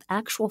the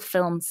actual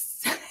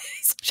films.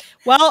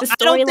 Well, I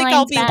don't think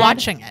I'll be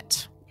watching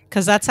it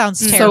because that sounds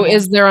terrible. So,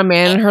 is there a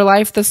man in her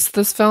life? This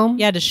film?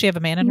 Yeah. Does she have a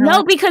man in her life?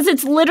 No, because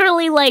it's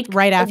literally like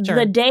right after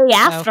the day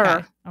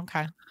after.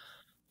 Okay.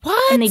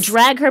 What? And they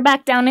drag her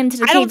back down into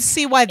the cave. I don't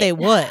see why they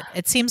would.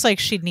 It seems like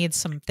she'd need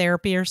some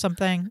therapy or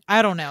something.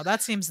 I don't know.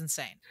 That seems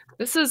insane.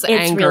 This is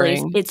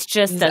angering. It's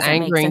just doesn't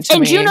angering make sense.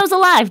 And me. Juno's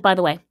alive, by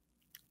the way.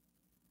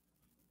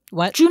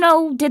 What?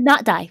 Juno did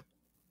not die.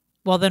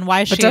 Well, then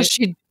why is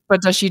she?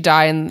 But does she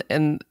die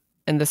in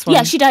this one?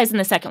 Yeah, she dies in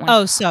the second one.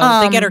 Oh, so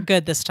they get her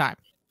good this time.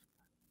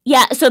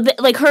 Yeah, so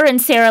like her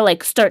and Sarah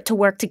like start to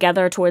work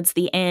together towards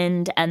the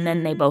end, and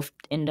then they both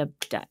end up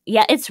dying.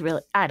 Yeah, it's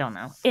really, I don't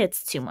know,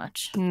 it's too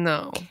much.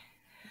 No.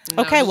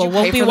 Okay, well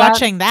we'll be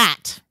watching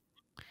that,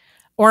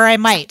 or I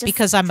might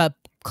because I'm a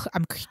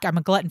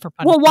glutton for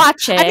punishment. We'll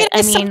watch it.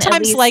 I mean,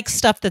 sometimes like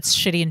stuff that's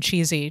shitty and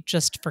cheesy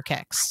just for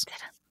kicks.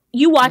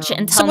 You watch it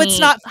and tell me.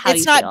 So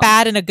it's not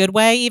bad in a good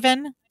way,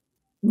 even.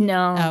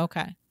 No. Oh,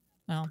 okay.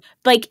 Well,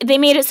 like they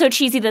made it so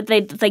cheesy that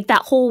they like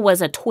that hole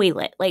was a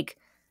toilet. Like,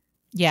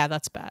 yeah,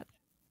 that's bad.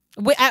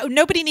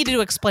 Nobody needed to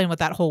explain what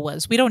that hole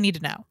was. We don't need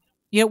to know.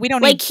 You know, we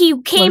don't. Like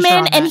he came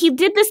in and he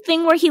did this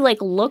thing where he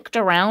like looked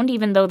around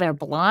even though they're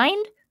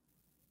blind,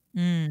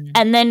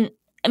 and then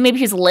maybe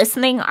he's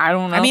listening. I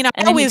don't know. I mean,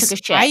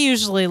 I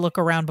usually look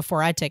around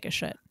before I take a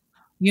shit.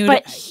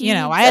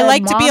 I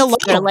like to be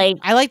alone. Like,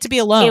 I like to be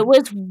alone. It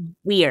was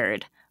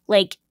weird.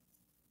 Like,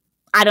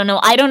 I don't know.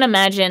 I don't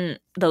imagine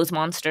those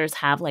monsters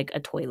have like a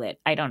toilet.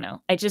 I don't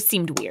know. It just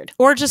seemed weird.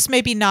 Or just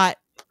maybe not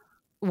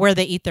where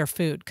they eat their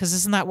food, because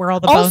isn't that where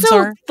all the bones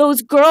are? Also,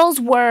 those girls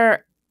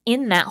were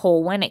in that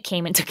hole when it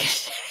came into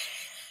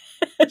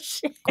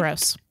shit.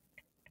 Gross.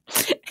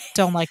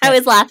 Don't like it. I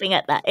was laughing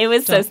at that. It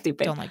was so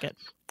stupid. Don't like it.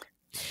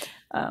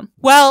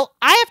 Well,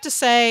 I have to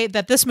say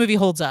that this movie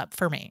holds up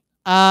for me.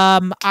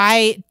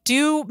 I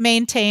do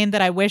maintain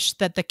that I wish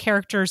that the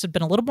characters had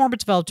been a little more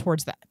developed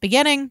towards the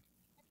beginning.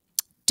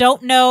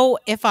 Don't know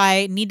if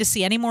I need to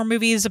see any more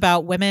movies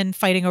about women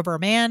fighting over a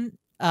man,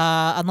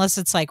 unless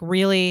it's like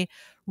really,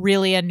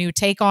 really a new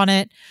take on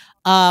it.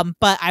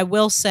 But I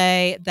will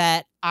say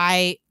that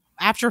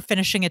after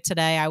finishing it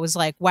today, I was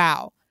like,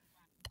 wow,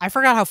 I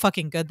forgot how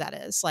fucking good that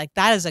is. Like,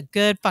 that is a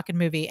good fucking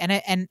movie. And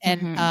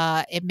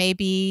it may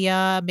be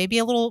maybe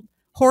a little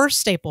horror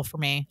staple for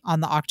me on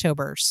the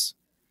Octobers.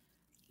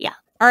 Yeah.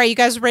 All right. You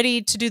guys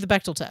ready to do the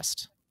Bechdel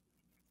test?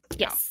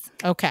 Yes.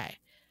 Okay.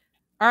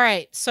 All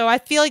right. So I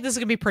feel like this is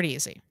going to be pretty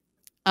easy.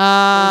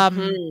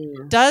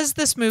 Does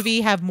this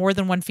movie have more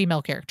than one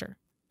female character?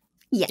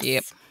 Yes.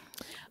 Yep.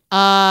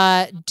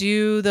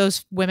 Do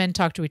those women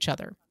talk to each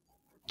other?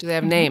 Do they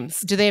have names?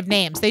 Do they have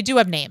names? They do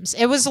have names.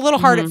 It was a little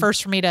hard at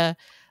first for me to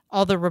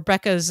all the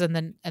Rebeccas and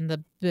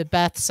the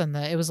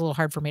Beths it was a little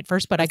hard for me at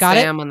first, but I got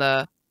Sam and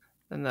the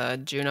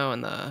Juno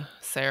and the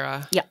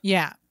Sarah.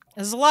 Yeah.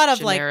 There's a lot of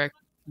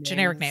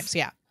generic names.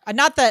 Yeah.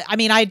 Not that, I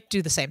mean, I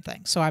do the same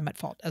thing, so I'm at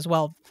fault as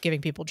well,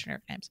 giving people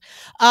generic names.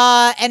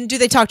 And do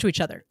they talk to each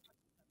other?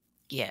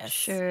 Yes.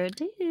 Sure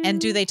do. And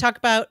do they talk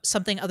about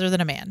something other than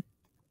a man?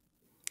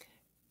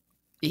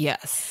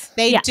 Yes.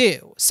 They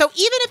do. So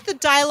even if the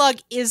dialogue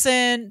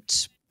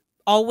isn't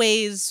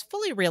always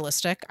fully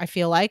realistic, I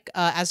feel like,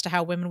 as to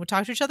how women would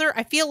talk to each other,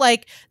 I feel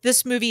like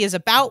this movie is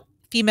about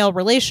female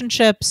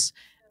relationships.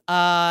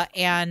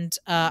 And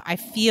I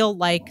feel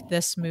like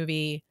this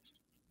movie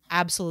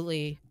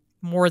absolutely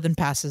more than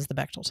passes the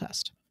Bechdel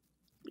test.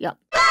 Yep.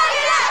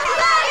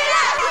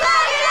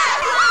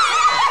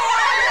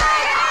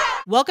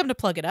 Welcome to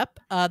Plug It Up.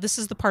 This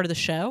is the part of the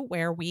show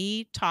where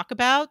we talk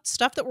about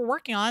stuff that we're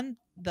working on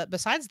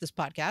besides this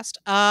podcast,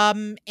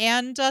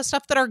 and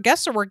stuff that our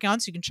guests are working on,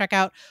 so you can check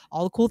out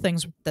all the cool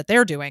things that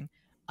they're doing.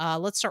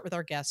 Let's start with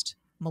our guest,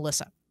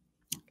 Melissa.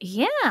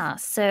 Yeah.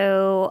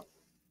 So,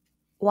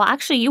 well,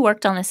 actually, you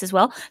worked on this as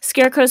well.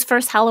 Scarecrow's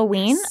First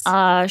Halloween,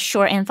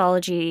 short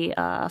anthology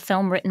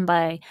film written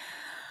by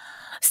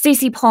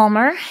Stacey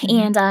Palmer,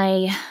 and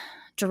I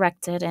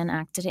directed and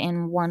acted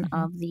in one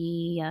of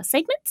the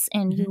segments,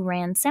 and you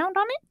ran sound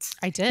on it.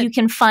 I did. You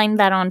can find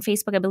that on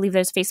Facebook. I believe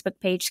there's a Facebook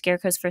page,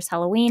 Scarecrow's First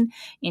Halloween,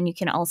 and you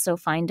can also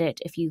find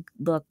it if you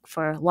look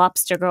for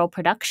Lobster Girl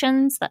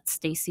Productions. That's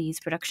Stacey's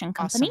production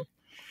company. Awesome.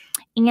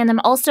 And I'm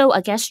also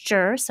a guest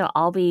juror, so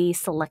I'll be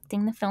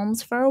selecting the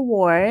films for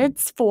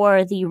awards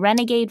for the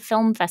Renegade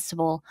Film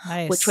Festival,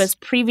 which was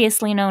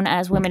previously known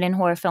as Women in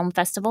Horror Film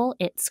Festival.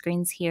 It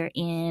screens here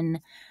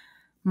in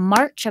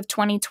March of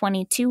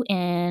 2022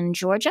 in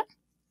Georgia.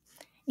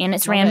 And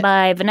it's ran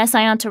by Vanessa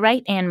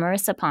Ayanta-Wright and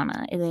Marissa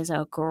Pana. It is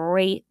a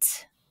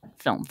great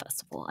film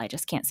festival. I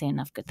just can't say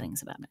enough good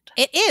things about it.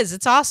 It is.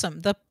 It's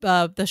awesome. The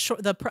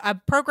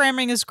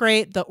programming is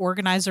great. The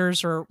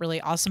organizers are really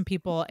awesome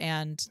people,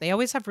 and they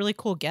always have really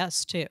cool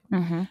guests too.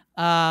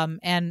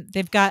 And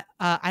they've got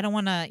I don't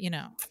want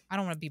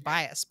to be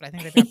biased, but I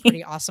think they've got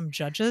pretty awesome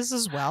judges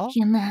as well.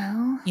 You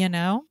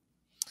know.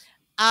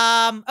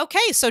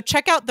 Okay, so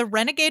check out the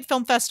Renegade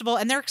Film Festival,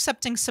 and they're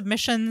accepting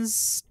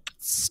submissions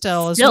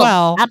still as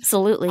well.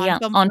 Absolutely,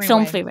 on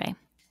Film Freeway.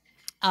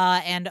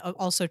 And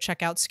also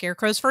check out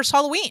Scarecrow's First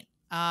Halloween,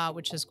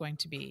 which is going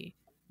to be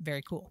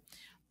very cool.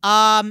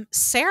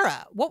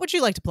 Sarah, what would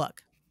you like to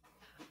plug?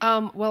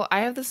 Well,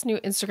 I have this new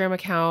Instagram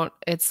account.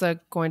 It's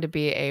going to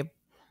be a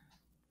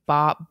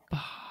body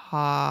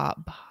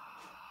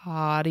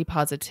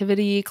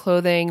positivity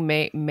clothing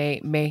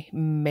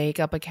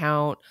makeup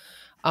account.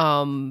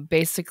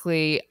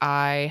 Basically,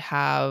 I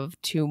have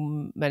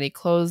too many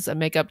clothes and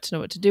makeup to know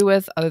what to do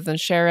with other than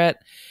share it.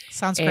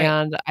 Sounds great.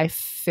 And I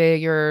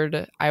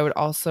figured I would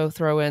also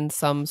throw in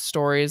some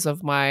stories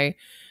of my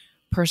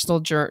personal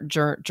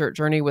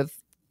journey with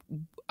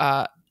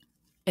an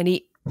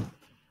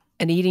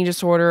eating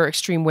disorder,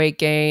 extreme weight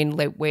gain,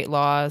 weight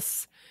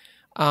loss.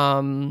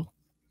 I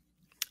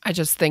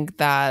just think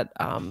that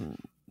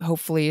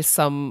hopefully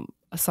some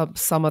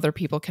other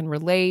people can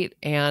relate,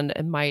 and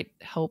it might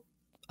help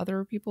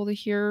other people to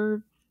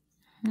hear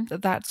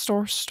that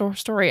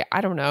story. I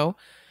don't know.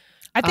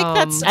 I think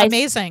that's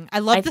amazing. I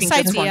love this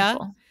idea.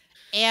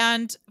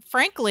 And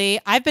frankly,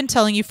 I've been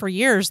telling you for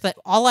years that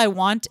all I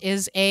want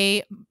is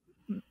a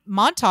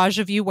montage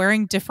of you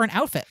wearing different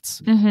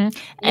outfits. And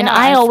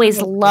I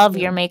always love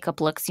your makeup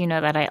looks. You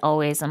know that I'm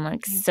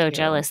like so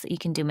jealous that you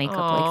can do makeup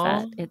like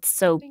that. It's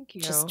so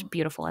just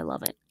beautiful. I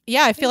love it.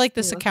 Yeah, I feel like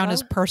this account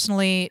is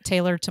personally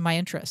tailored to my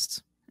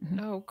interests.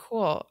 Oh,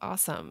 cool.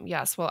 Awesome.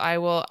 Yes. Well, I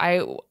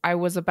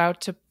was about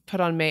to put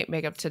on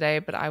makeup today,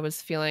 but I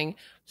was feeling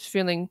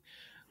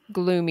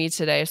gloomy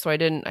today, so I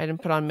didn't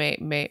put on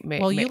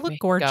well, you look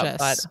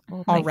gorgeous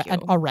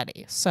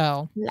already.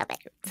 So love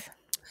it.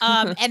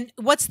 And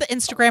what's the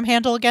Instagram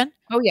handle again?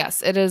 Oh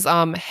yes, it is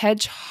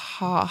Hedge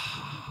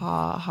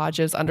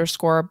Hodges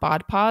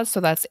 _bodpos. So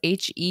that's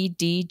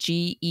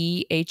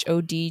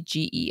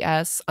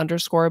HEDGEHODGES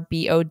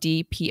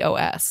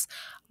 _BODPOS.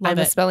 I'm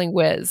a spelling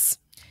whiz.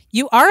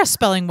 You are a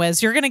spelling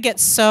whiz. You're going to get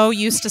so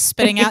used to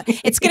spitting out.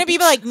 It's going to be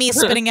like me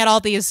spitting out all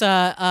these,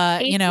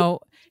 handles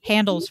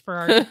for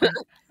our different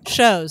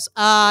shows.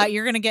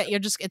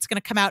 It's going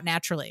to come out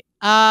naturally.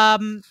 Cool.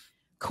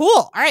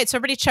 All right. So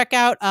everybody check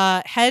out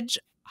Hedge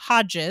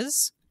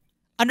Hodges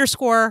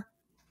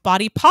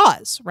 _body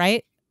pause,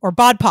 right? Or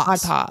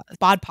bodpos.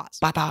 Bodpos.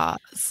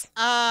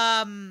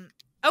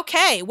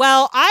 Okay,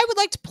 well, I would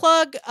like to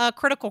plug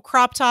Critical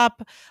Crop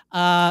Top,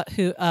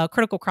 who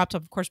Critical Crop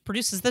Top, of course,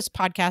 produces this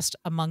podcast,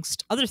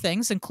 amongst other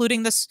things,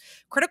 including this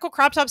Critical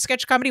Crop Top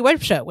sketch comedy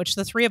web show, which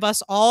the three of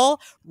us all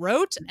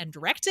wrote and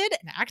directed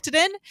and acted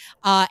in.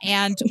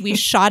 And we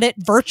shot it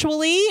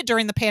virtually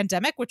during the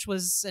pandemic, which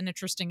was an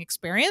interesting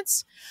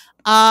experience.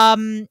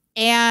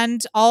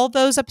 And all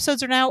those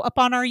episodes are now up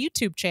on our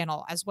YouTube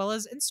channel, as well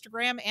as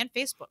Instagram and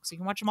Facebook. So you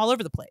can watch them all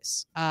over the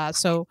place.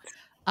 So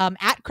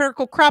at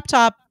Critical Crop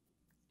Top,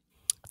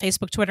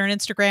 Facebook, Twitter, and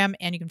Instagram,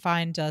 and you can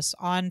find us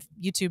on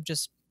YouTube.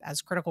 Just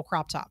as Critical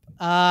Crop Top.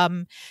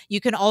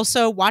 You can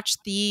also watch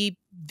the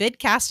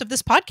vidcast of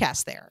this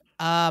podcast there,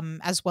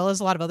 as well as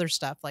a lot of other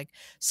stuff like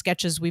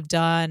sketches we've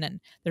done. And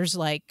there's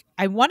like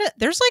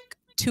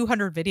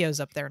 200 videos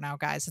up there now,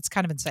 guys. It's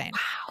kind of insane.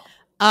 Wow.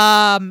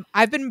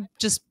 I've been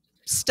just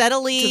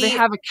steadily do they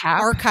have a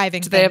cap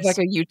archiving. Do they have like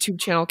a YouTube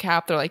channel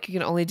cap? They're like, you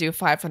can only do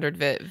 500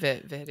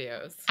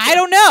 videos. I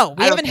don't know.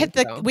 We haven't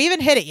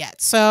hit it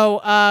yet. So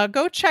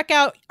go check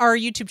out our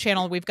YouTube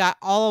channel. We've got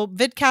all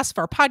vidcasts of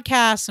our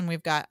podcasts, and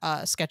we've got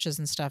sketches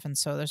and stuff. And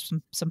so there's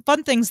some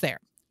fun things there.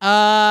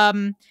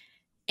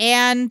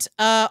 And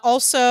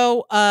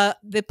also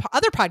the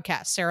other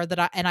podcast, Sarah,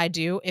 that I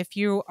do. If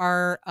you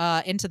are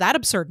into that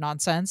absurd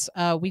nonsense,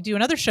 we do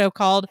another show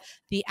called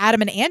the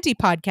Adam and Andy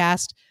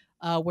Podcast,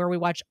 where we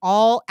watch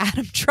all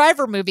Adam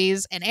Driver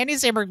movies and Andy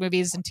Samberg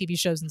movies and TV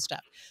shows and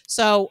stuff.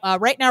 So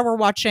right now we're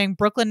watching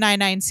Brooklyn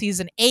Nine-Nine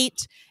season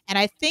 8. And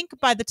I think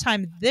by the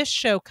time this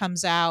show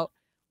comes out,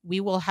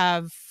 we will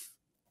have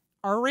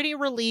already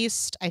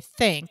released, I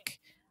think,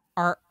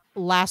 our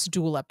Last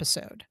Duel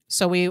episode.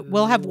 So we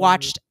will have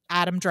watched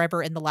Adam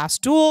Driver in The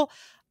Last Duel.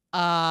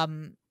 Sarah,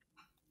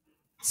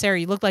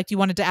 you look like you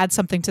wanted to add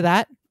something to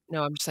that.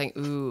 No, I'm just saying,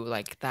 ooh,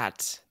 like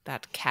that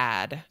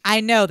cad.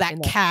 I know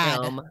that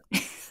cad.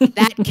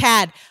 That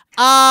cad.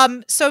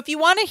 So if you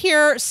want to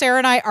hear Sarah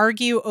and I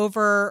argue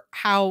over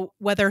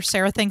whether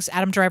Sarah thinks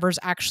Adam Driver is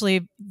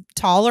actually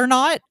tall or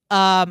not,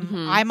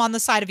 I'm on the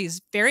side of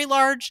he's very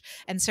large,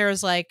 and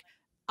Sarah's like,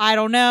 I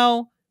don't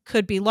know,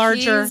 could be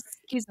larger.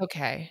 He's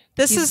okay.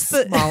 He's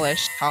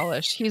smallish,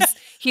 tallish.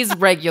 He's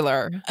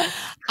regular.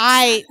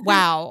 I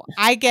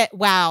get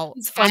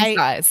He's fun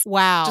size.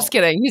 Wow. Just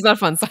kidding. He's not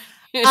fun size.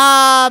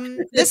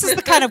 This is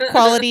the kind of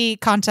quality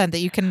content that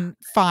you can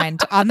find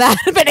on that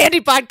Adam and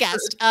Andy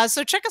podcast.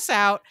 So check us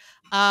out.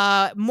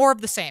 More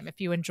of the same.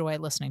 If you enjoy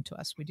listening to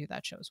us, we do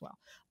that show as well.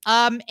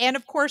 And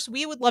of course,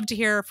 we would love to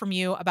hear from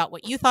you about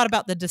what you thought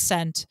about The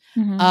Descent.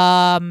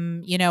 What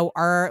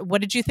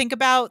did you think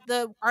about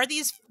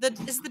is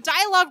the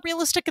dialogue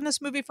realistic in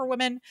this movie for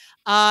women?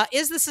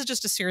 Is this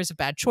just a series of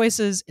bad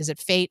choices? Is it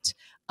fate?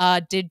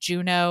 Did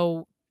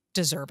Juno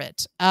deserve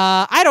it?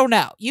 I don't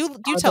know. You tell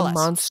us. Are the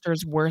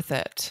monsters worth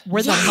it?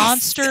 Were the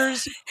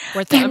monsters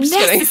worth it? I'm just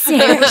kidding.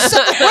 Were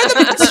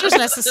the monsters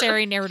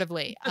necessary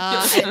narratively?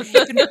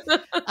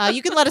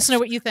 You can let us know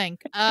what you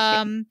think.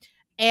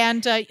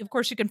 And of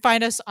course, you can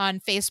find us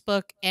on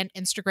Facebook and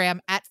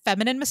Instagram at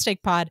Feminine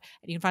Mistake Pod,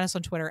 and you can find us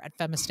on Twitter at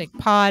Femistake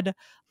Pod.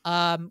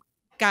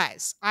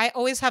 Guys, I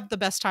always have the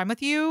best time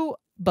with you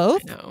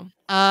both.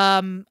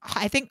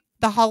 I think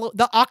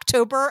the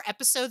October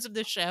episodes of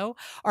the show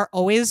are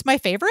always my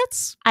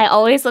favorites. I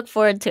always look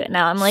forward to it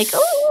now. I'm like,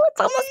 oh, it's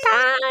almost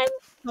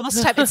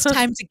time. It's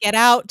time to get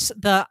out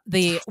the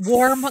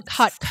warm,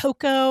 hot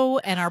cocoa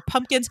and our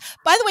pumpkins.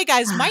 By the way,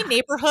 guys, my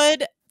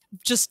neighborhood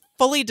just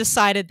fully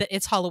decided that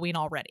it's Halloween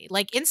already.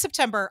 Like in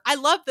September, I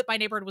love that my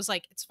neighborhood was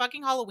like, it's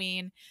fucking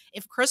Halloween.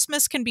 If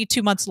Christmas can be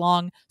 2 months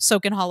long, so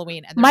can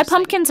Halloween. And my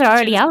pumpkins are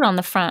already out on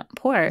the front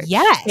porch.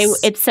 Yes.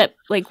 It's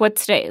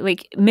what's today?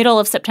 Like middle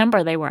of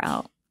September they were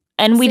out.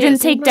 And we didn't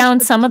take down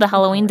some of the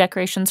Halloween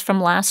decorations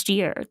from last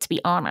year, to be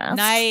honest.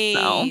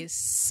 Nice.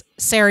 So.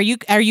 Sarah,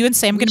 are you and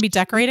Sam going to be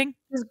decorating?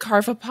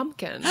 Carve a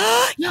pumpkin.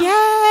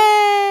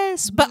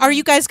 Yes. But are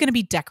you guys going to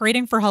be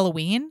decorating for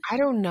Halloween? I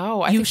don't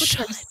know. I think we're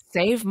trying to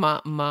save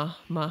money.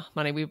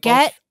 We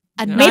get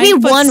maybe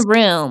one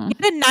room.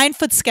 Get a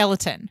 9-foot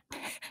skeleton.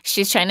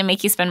 She's trying to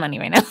make you spend money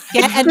right now.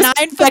 Get a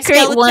 9-foot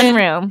skeleton. One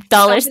room.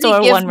 Dollar store,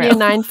 one room. Give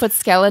me a 9-foot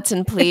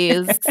skeleton,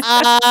 please.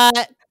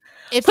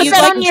 If Put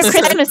that on your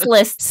Christmas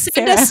list.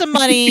 Send us some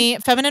money.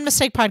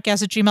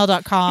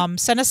 femininemistakepodcast@gmail.com.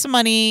 Send us some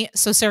money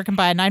so Sarah can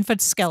buy a 9-foot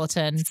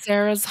skeleton.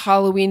 Sarah's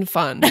Halloween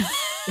fun.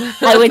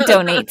 I would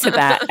donate to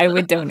that. I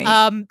would donate.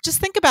 Just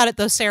think about it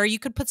though, Sarah. You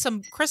could put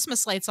some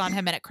Christmas lights on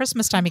him, and at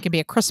Christmas time, he can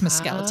be a Christmas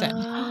skeleton.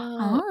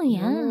 Oh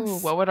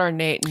yes. What would our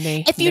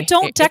if you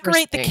don't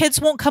decorate, the kids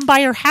won't come by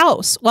your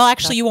house. Well,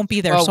 actually, you won't be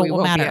there, so it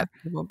won't matter.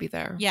 We won't be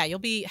there. Yeah, you'll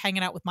be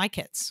hanging out with my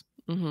kids.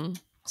 Mm-hmm.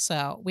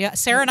 So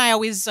Sarah and I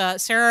always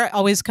Sarah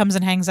always comes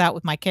and hangs out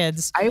with my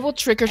kids. I will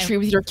trick or treat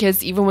with your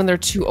kids even when they're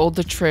too old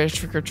to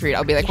trick or treat.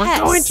 I'll be like, we're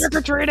going trick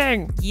or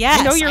treating. Yes,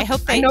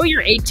 I know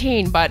you're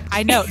 18, but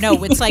I know.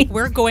 No, it's like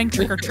we're going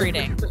trick or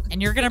treating, and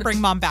you're gonna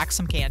bring mom back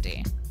some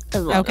candy.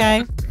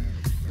 Okay.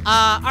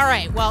 All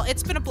right. Well,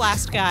 it's been a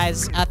blast,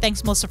 guys.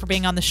 Thanks, Melissa, for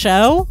being on the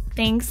show.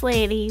 Thanks,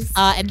 ladies.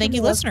 And thank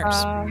you, listeners.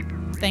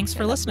 Thanks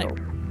for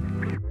listening.